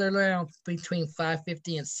at it around between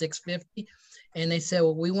 $550 and $650. And they said,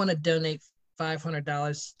 "Well, we want to donate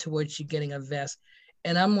 $500 towards you getting a vest.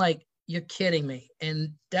 And I'm like, you're kidding me. And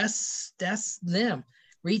that's them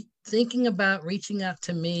thinking about reaching out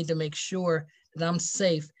to me to make sure that I'm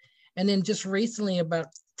safe. And then just recently, about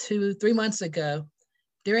 2-3 months ago,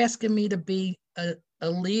 they're asking me to be a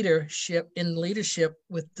leadership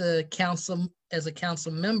with the council as a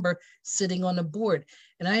council member sitting on the board.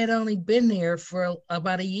 And I had only been there for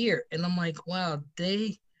about a year. And I'm like, wow,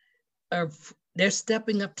 they're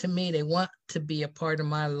stepping up to me. They want to be a part of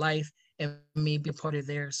my life and me be a part of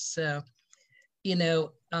theirs. So,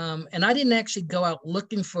 and I didn't actually go out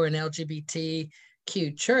looking for an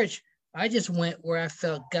LGBTQ church. I just went where I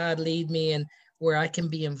felt God lead me and where I can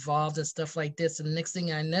be involved and stuff like this. And the next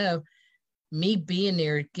thing I know, me being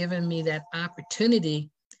there, giving me that opportunity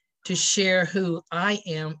to share who I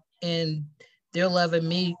am, and they're loving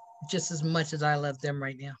me just as much as I love them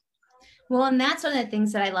right now. Well, and that's one of the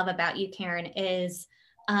things that I love about you, Karen, is,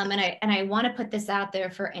 and I want to put this out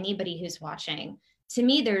there for anybody who's watching. To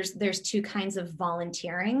me, there's two kinds of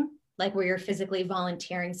volunteering, like where you're physically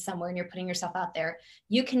volunteering somewhere and you're putting yourself out there.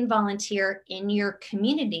 You can volunteer in your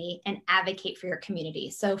community and advocate for your community.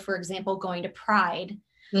 So, for example, going to Pride.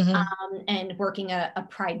 Mm-hmm. And working a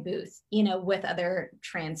Pride booth, with other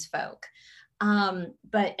trans folk.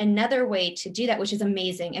 But another way to do that, which is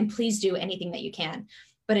amazing, and please do anything that you can.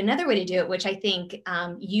 But another way to do it, which I think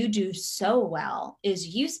you do so well, is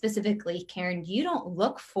you specifically, Karen, you don't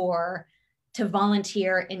look to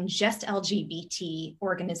volunteer in just LGBT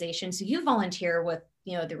organizations. You volunteer with,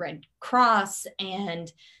 the Red Cross and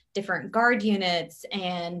different guard units,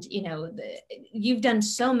 and you've done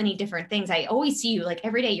so many different things. I always see you, like,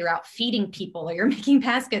 every day you're out feeding people or you're making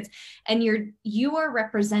baskets, and you are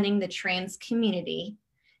representing the trans community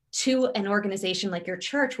to an organization like your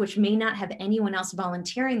church, which may not have anyone else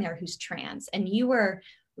volunteering there who's trans, and you are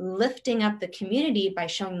lifting up the community by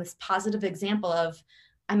showing this positive example of,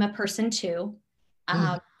 I'm a person too.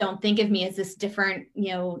 Don't think of me as this different,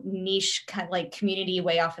 niche kind of like community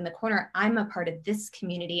way off in the corner. I'm a part of this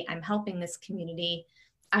community. I'm helping this community.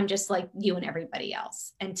 I'm just like you and everybody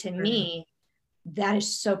else. And to me, that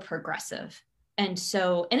is so progressive. And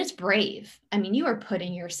it's brave. I mean, you are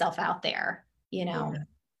putting yourself out there, Yeah.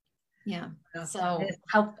 So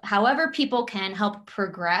however people can help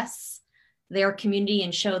progress their community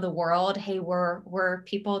and show the world, hey, we're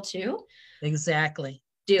people too. Exactly.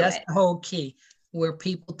 That's the whole key. We're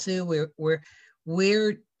people too.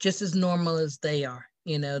 We're just as normal as they are.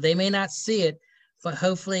 They may not see it, but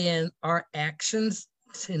hopefully in our actions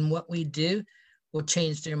and what we do will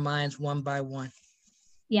change their minds one by one.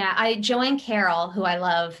 Yeah, Joanne Carroll, who I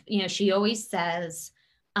love, she always says,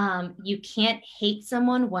 you can't hate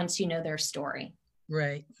someone once you know their story.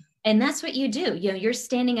 Right. And that's what you do. You're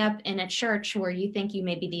standing up in a church where you think you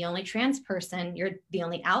may be the only trans person, you're the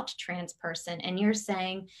only out trans person, and you're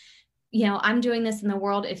saying, I'm doing this in the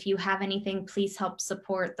world. If you have anything, please help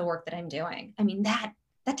support the work that I'm doing. I mean, that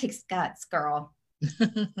takes guts, girl.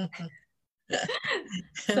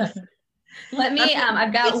 Let me,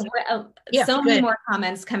 I've got so many more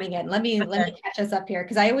comments coming in. Let me catch us up here,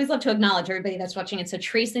 because I always love to acknowledge everybody that's watching. And so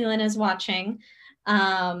Tracy Lynn is watching.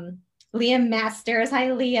 Leah Masters.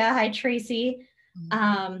 Hi, Leah. Hi, Tracy.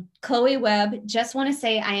 Chloe Webb, just want to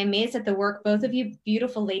say I am amazed at the work both of you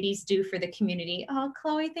beautiful ladies do for the community. Oh,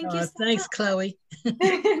 Chloe, thank you so thanks, much. Chloe.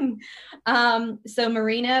 So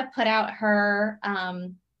Marina put out her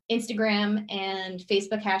Instagram and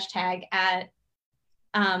Facebook hashtag at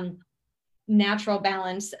Natural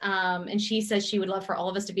Balance, and she says she would love for all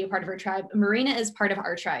of us to be a part of her tribe. Marina is part of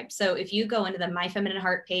our tribe. So if you go into the My Feminine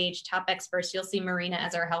Heart page, top experts, you'll see Marina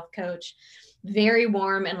as our health coach. Very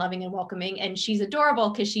warm and loving and welcoming. And she's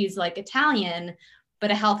adorable because she's like Italian,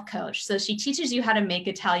 but a health coach. So she teaches you how to make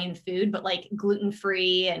Italian food, but like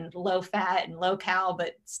gluten-free and low fat and low cal,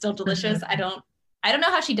 but still delicious. I don't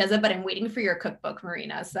know how she does it, but I'm waiting for your cookbook,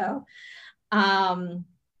 Marina. So,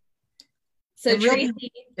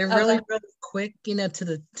 Tracy, they're really quick,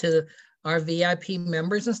 to our VIP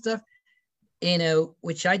members and stuff,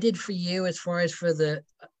 which I did for you as far as for the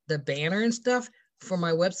banner and stuff for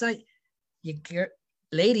my website.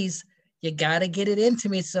 Ladies, you got to get it into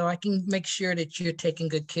me so I can make sure that you're taken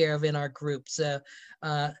good care of in our group. So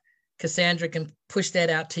Cassandra can push that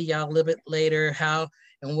out to y'all a little bit later, how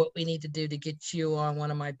and what we need to do to get you on one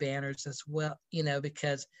of my banners as well,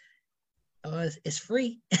 because it's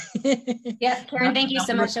free. Yes, Karen, thank you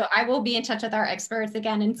so much. So I will be in touch with our experts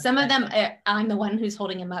again. And some of them, I'm the one who's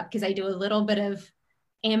holding them up because I do a little bit of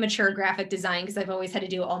amateur graphic design because I've always had to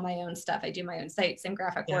do all my own stuff. I do my own sites and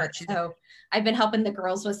graphic work. So I've been helping the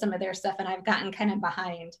girls with some of their stuff and I've gotten kind of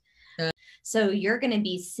behind. So you're going to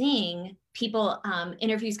be seeing people,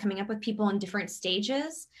 interviews coming up with people in different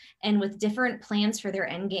stages and with different plans for their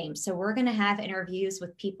end game. So we're going to have interviews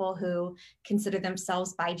with people who consider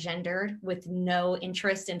themselves bigendered with no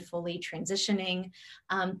interest in fully transitioning,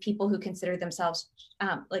 people who consider themselves,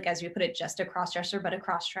 like as we put it, just a cross-dresser, but a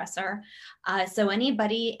cross-dresser. So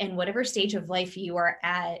anybody in whatever stage of life you are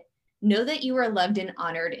at, know that you are loved and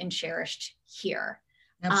honored and cherished here.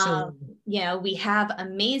 Absolutely. You know, we have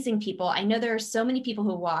amazing people. I know there are so many people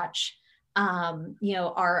who watch, you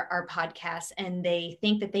know, our podcasts, and they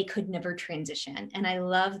think that they could never transition. And I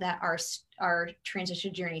love that our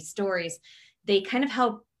transition journey stories, they kind of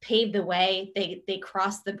help pave the way. They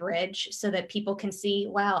cross the bridge so that people can see,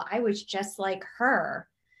 wow, I was just like her.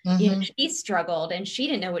 You know, she struggled and she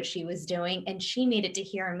didn't know what she was doing, and she made it to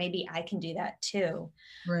here, and maybe I can do that too.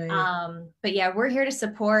 Right. But yeah, we're here to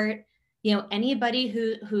support, you know, anybody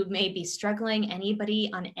who may be struggling,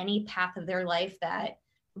 anybody on any path of their life that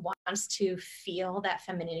wants to feel that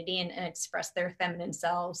femininity and express their feminine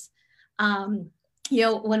selves. You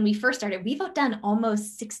know, when we first started, we've done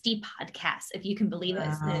almost 60 podcasts, if you can believe it.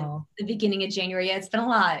 It's the beginning of January. Yeah, it's been a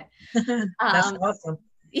lot. That's awesome.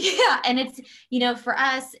 Yeah. And it's, you know, for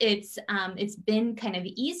us, it's been kind of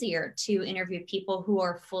easier to interview people who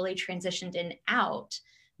are fully transitioned and out,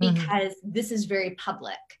 because this is very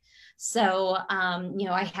public. So, you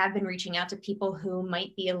know, I have been reaching out to people who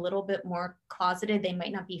might be a little bit more closeted. They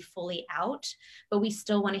might not be fully out, but we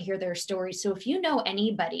still want to hear their stories. So if you know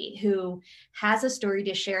anybody who has a story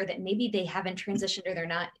to share that maybe they haven't transitioned or they're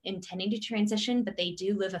not intending to transition, but they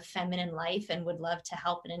do live a feminine life and would love to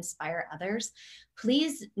help and inspire others,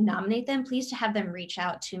 please nominate them. Please to have them reach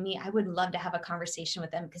out to me. I would love to have a conversation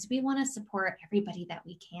with them, because we want to support everybody that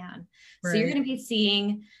we can. Right. So you're going to be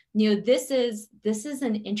seeing, you know, this is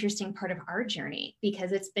an interesting part of our journey,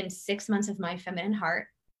 because it's been 6 months of My Feminine Heart,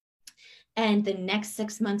 and the next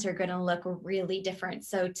 6 months are going to look really different.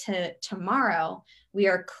 So tomorrow we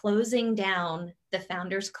are closing down the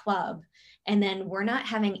Founders Club, and then we're not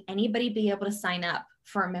having anybody be able to sign up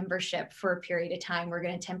for a membership for a period of time. We're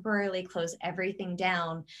going to temporarily close everything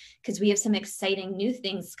down, because we have some exciting new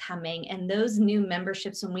things coming. And those new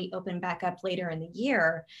memberships, when we open back up later in the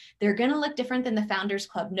year, they're going to look different than the Founders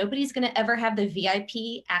Club. Nobody's going to ever have the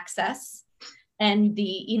VIP access and the,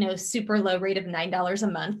 you know, super low rate of $9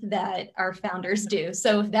 a month that our founders do.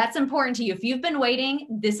 So if that's important to you, if you've been waiting,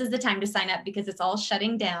 this is the time to sign up, because it's all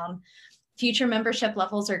shutting down. Future membership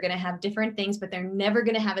levels are going to have different things, but they're never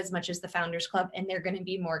going to have as much as the Founders Club, and they're going to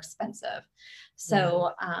be more expensive.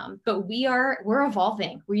 So, but we're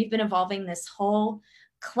evolving. We've been evolving this whole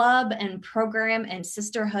club and program and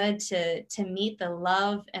sisterhood to meet the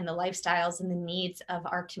love and the lifestyles and the needs of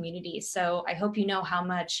our community. So I hope you know how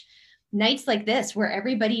much nights like this, where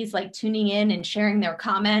everybody's like tuning in and sharing their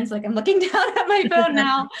comments, like I'm looking down at my phone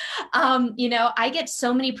now. You know, I get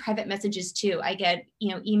so many private messages too. I get, you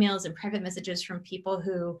know, emails and private messages from people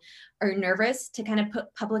who are nervous to kind of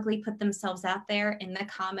publicly put themselves out there in the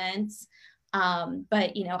comments.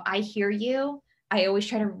 But, you know, I hear you. I always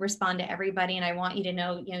try to respond to everybody, and I want you to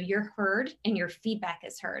know, you know, you're heard and your feedback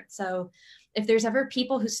is heard. So if there's ever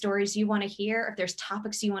people whose stories you want to hear, if there's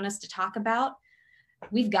topics you want us to talk about,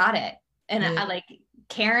 we've got it. And I like,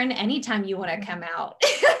 Karen, anytime you want to come out,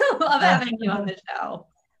 I love having you on the show.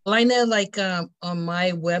 Well, I know, like on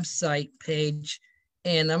my website page,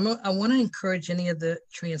 and I want to encourage any of the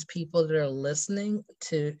trans people that are listening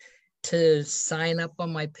to sign up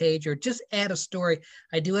on my page, or just add a story.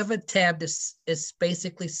 I do have a tab that is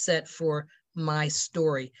basically set for my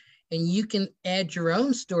story, and you can add your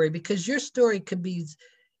own story, because your story could be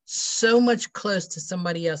so much close to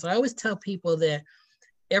somebody else. I always tell people that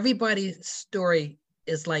everybody's story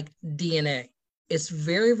is like DNA. It's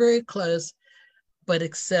very, very close, but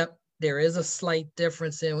except there is a slight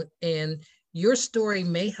difference and your story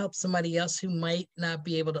may help somebody else who might not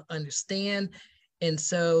be able to understand. And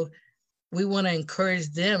so we want to encourage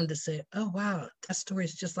them to say, oh, wow, that story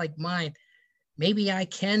is just like mine. Maybe I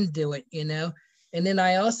can do it, you know? And then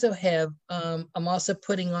I also have, I'm also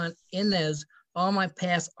putting on in those all my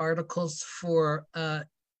past articles for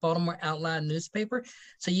Baltimore Out Loud newspaper.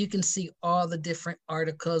 So you can see all the different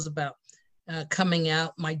articles about coming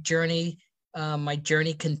out, my journey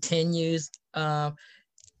continues,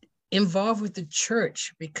 involved with the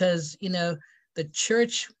church, because, you know, the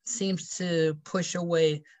church seems to push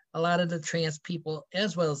away a lot of the trans people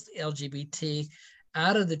as well as the LGBT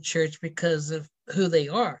out of the church because of who they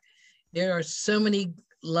are. There are so many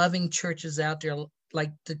loving churches out there,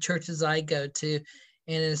 like the churches I go to,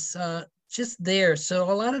 and it's just there. So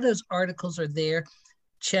a lot of those articles are there.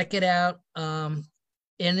 Check it out. And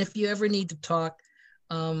if you ever need to talk,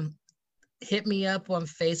 hit me up on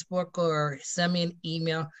Facebook or send me an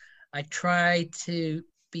email. I try to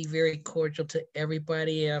be very cordial to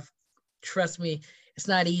everybody. Trust me, it's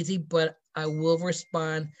not easy, but I will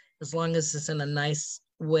respond as long as it's in a nice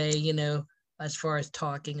way, as far as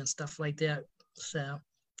talking and stuff like that. So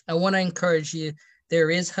I want to encourage you. There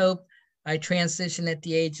is hope. I transitioned at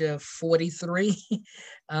the age of 43.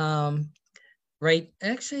 Right.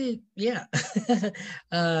 Actually, yeah.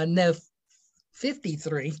 No,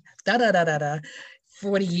 53. Da da da da da.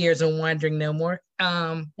 40 years and wandering no more.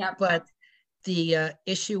 Yep. But the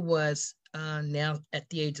issue was now at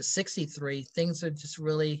the age of 63, things are just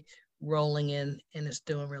really rolling in and it's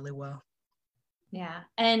doing really well. Yeah.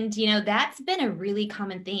 And, that's been a really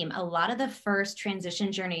common theme. A lot of the first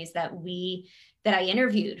transition journeys that I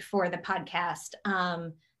interviewed for the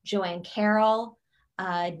podcast, Joanne Carroll,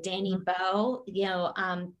 Danny Bowe,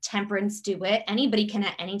 Temperance DeWitt, anybody can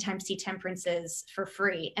at any time see Temperances for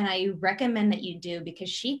free. And I recommend that you do, because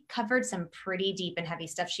she covered some pretty deep and heavy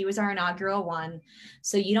stuff. She was our inaugural one.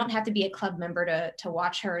 So you don't have to be a club member to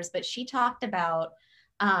watch hers, but she talked about,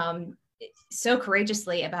 so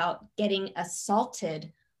courageously about getting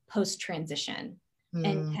assaulted post-transition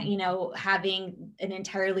and, having an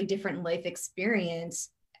entirely different life experience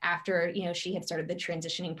after, she had started the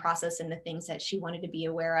transitioning process and the things that she wanted to be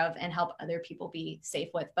aware of and help other people be safe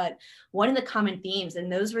with. But one of the common themes,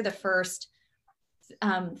 and those were the first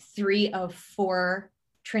 3 of 4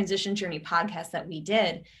 transition journey podcasts that we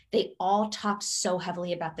did, they all talked so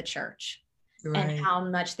heavily about the church. Right. And how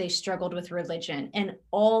much they struggled with religion. And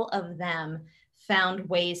all of them found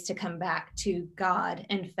ways to come back to God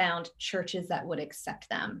and found churches that would accept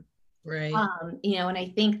them. Right. And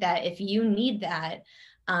I think that if you need that,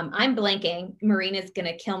 I'm blanking. Marina's going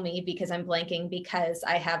to kill me because I'm blanking, because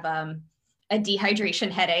I have a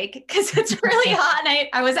dehydration headache because it's really hot. And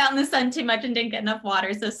I was out in the sun too much and didn't get enough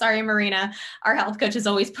water. So sorry, Marina. Our health coach is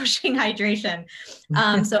always pushing hydration.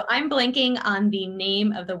 So I'm blanking on the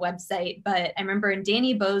name of the website, but I remember in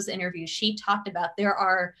Danny Bowe's interview, she talked about there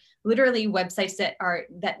are literally websites that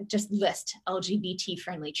just list LGBT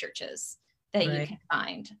friendly churches that you can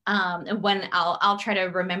find. And when I'll try to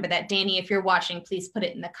remember that. Danny, if you're watching, please put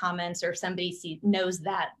it in the comments, or if somebody knows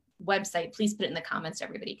that website, please put it in the comments so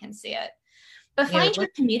everybody can see it. But find your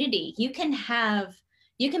community. You can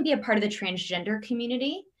be a part of the transgender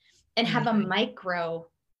community and have a micro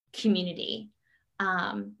community.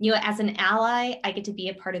 As an ally, I get to be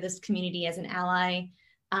a part of this community as an ally.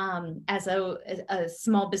 As a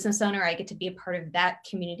small business owner, I get to be a part of that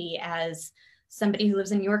community. As somebody who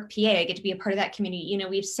lives in York, PA, I get to be a part of that community.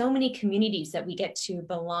 We have so many communities that we get to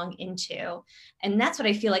belong into. And that's what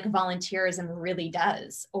I feel like volunteerism really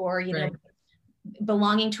does. Or,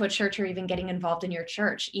 belonging to a church, or even getting involved in your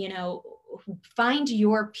church, find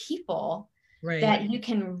your people that you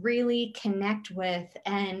can really connect with,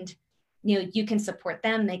 and, you can support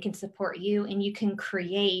them, they can support you, and you can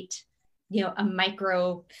create, a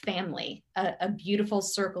micro family, a beautiful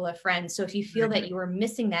circle of friends. So if you feel that you are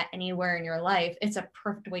missing that anywhere in your life, it's a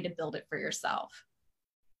perfect way to build it for yourself.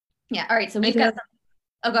 Yeah. All right. So we've got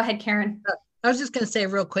go ahead, Karen. I was just going to say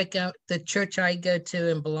real quick, the church I go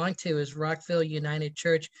to and belong to is Rockville United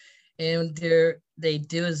Church, and they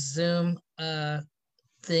do a Zoom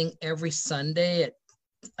thing every Sunday at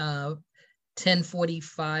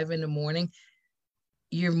 10:45 in the morning.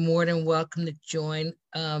 You're more than welcome to join.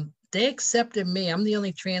 They accepted me. I'm the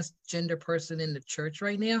only transgender person in the church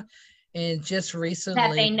right now, and just recently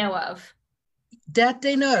that they know of.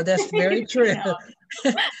 That's very true.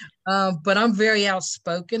 But I'm very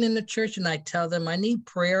outspoken in the church, and I tell them I need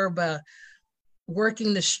prayer about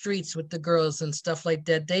working the streets with the girls and stuff like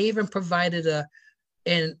that. They even provided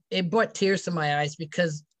and it brought tears to my eyes,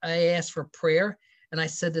 because I asked for prayer, and I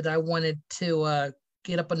said that I wanted to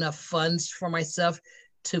get up enough funds for myself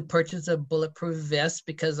to purchase a bulletproof vest,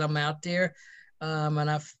 because I'm out there, and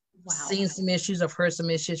I've seen some issues. I've heard some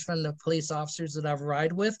issues from the police officers that I've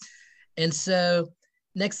ride with. And so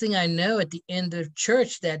next thing I know, at the end of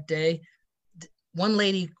church that day, one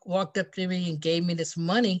lady walked up to me and gave me this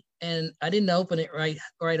money, and I didn't open it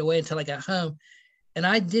right away until I got home. And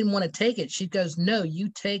I didn't want to take it. She goes, "No, you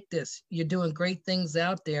take this. You're doing great things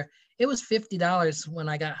out there." It was $50 when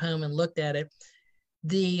I got home and looked at it.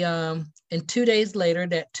 And 2 days later,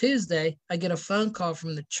 that Tuesday, I get a phone call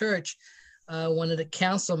from the church, one of the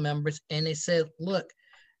council members, and they said, "Look,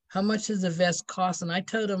 how much does the vest cost?" And I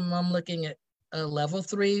told them I'm looking at a level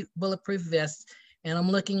 3 bulletproof vest, and I'm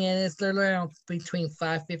looking at it, they're around between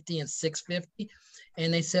 $550 and $650.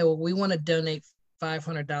 And they said, "Well, we want to donate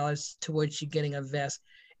 $500 towards you getting a vest."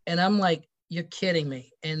 And I'm like, "You're kidding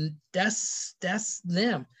me." And that's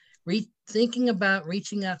them. thinking about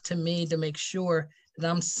reaching out to me to make sure that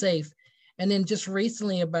I'm safe. And then just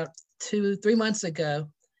recently, about 2-3 months ago,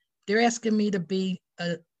 they're asking me to be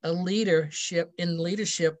a leadership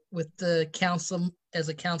with the council as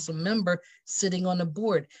a council member sitting on the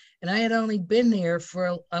board. And I had only been there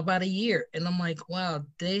for about a year. And I'm like, wow,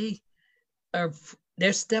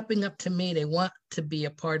 they're stepping up to me. They want to be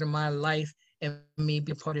a part of my life and me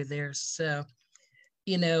be a part of theirs. So,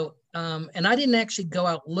 and I didn't actually go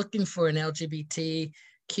out looking for an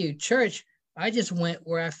LGBTQ church. I just went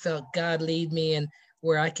where I felt God lead me and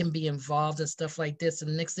where I can be involved and stuff like this.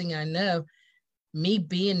 And the next thing I know, me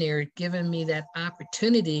being there, giving me that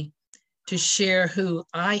opportunity to share who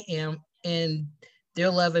I am, and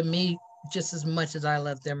they're loving me just as much as I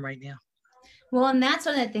love them right now. Well, and that's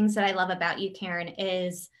one of the things that I love about you, Karen,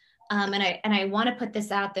 is, and I want to put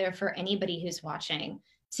this out there for anybody who's watching.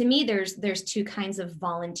 To me, there's two kinds of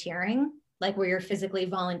volunteering, like where you're physically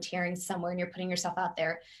volunteering somewhere and you're putting yourself out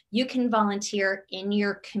there. You can volunteer in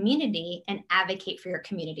your community and advocate for your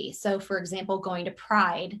community. So, for example, going to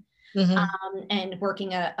Pride, and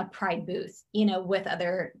working a Pride booth, with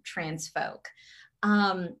other trans folk.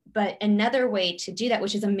 But another way to do that,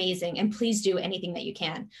 which is amazing, and please do anything that you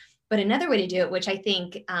can. But another way to do it, which I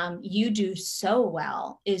think you do so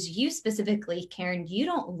well, is you specifically, Karen, you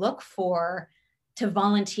don't look to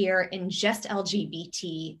volunteer in just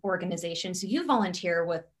LGBT organizations. You volunteer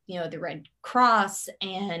with, the Red Cross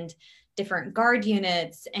and different guard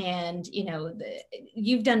units, and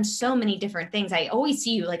you've done so many different things. I always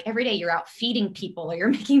see you, like, every day you're out feeding people or you're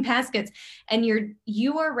making baskets, and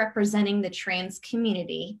you are representing the trans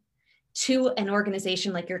community to an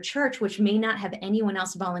organization like your church, which may not have anyone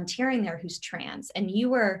else volunteering there who's trans. And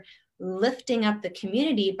you are lifting up the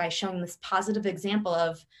community by showing this positive example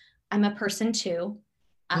of, I'm a person too.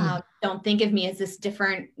 Don't think of me as this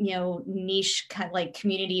different, niche kind of like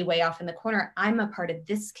community way off in the corner. I'm a part of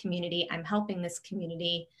this community. I'm helping this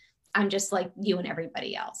community. I'm just like you and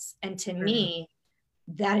everybody else. And to me,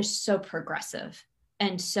 that is so progressive.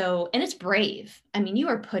 And it's brave. I mean, you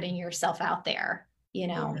are putting yourself out there,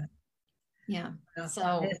 Yeah.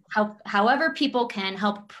 So however people can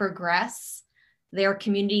help progress their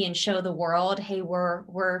community and show the world, hey,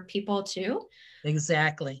 we're people too.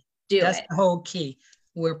 Exactly. That's the whole key.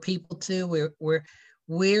 We're people too.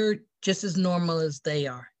 We're just as normal as they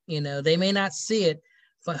are. They may not see it,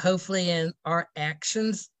 but hopefully in our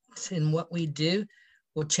actions and what we do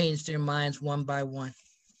will change their minds one by one.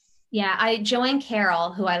 Yeah. Joanne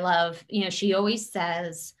Carroll, who I love, she always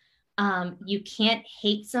says, you can't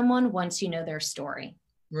hate someone once you know their story.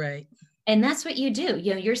 Right. And that's what you do.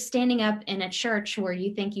 You're standing up in a church where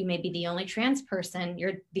you think you may be the only trans person,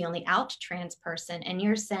 you're the only out trans person, and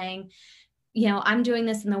you're saying, I'm doing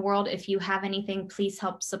this in the world. If you have anything, please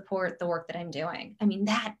help support the work that I'm doing. I mean,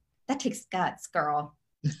 that takes guts, girl.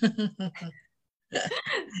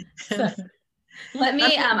 Let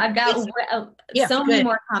me, I've got so many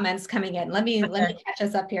more comments coming in. Let me catch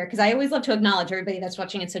us up here, because I always love to acknowledge everybody that's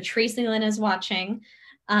watching. And so Tracy Lynn is watching.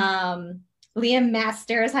 Leah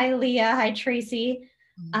Masters. Hi, Leah. Hi, Tracy.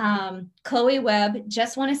 Chloe Webb,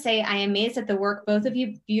 just want to say I am amazed at the work both of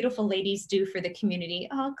you beautiful ladies do for the community.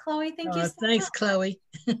 Oh, Chloe, thank you so thanks, much. Chloe.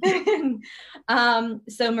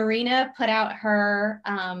 So Marina put out her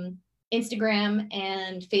Instagram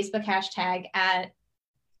and Facebook hashtag at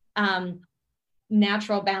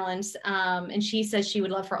Natural Balance, and she says she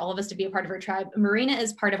would love for all of us to be a part of her tribe. Marina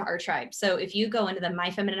is part of our tribe. So if you go into the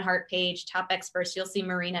My Feminine Heart page, top experts, you'll see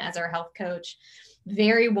Marina as our health coach.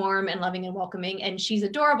 Very warm and loving and welcoming. And she's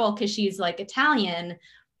adorable because she's like Italian,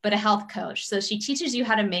 but a health coach. So she teaches you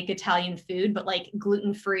how to make Italian food, but like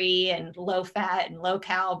gluten-free and low fat and low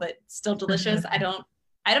cal, but still delicious. I don't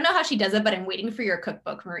know how she does it, but I'm waiting for your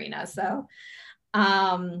cookbook, Marina. So,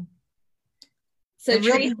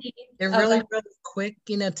 Tracy, really quick,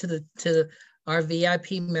 to our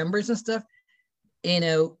VIP members and stuff,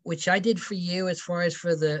 which I did for you as far as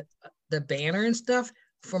for the banner and stuff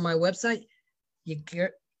for my website.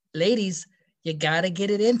 Ladies, you got to get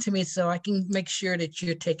it into me so I can make sure that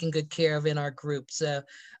you're taken good care of in our group. So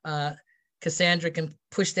Cassandra can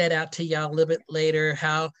push that out to y'all a little bit later,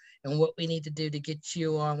 how and what we need to do to get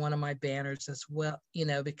you on one of my banners as well,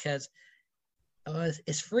 because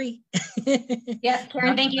it's free. Yes,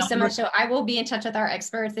 Karen, thank you so much. So I will be in touch with our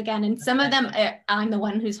experts again. And some of them, I'm the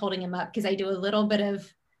one who's holding them up because I do a little bit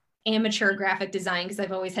of amateur graphic design because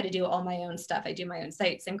I've always had to do all my own stuff. I do my own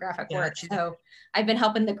sites and graphic work. So I've been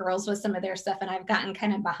helping the girls with some of their stuff and I've gotten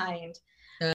kind of behind.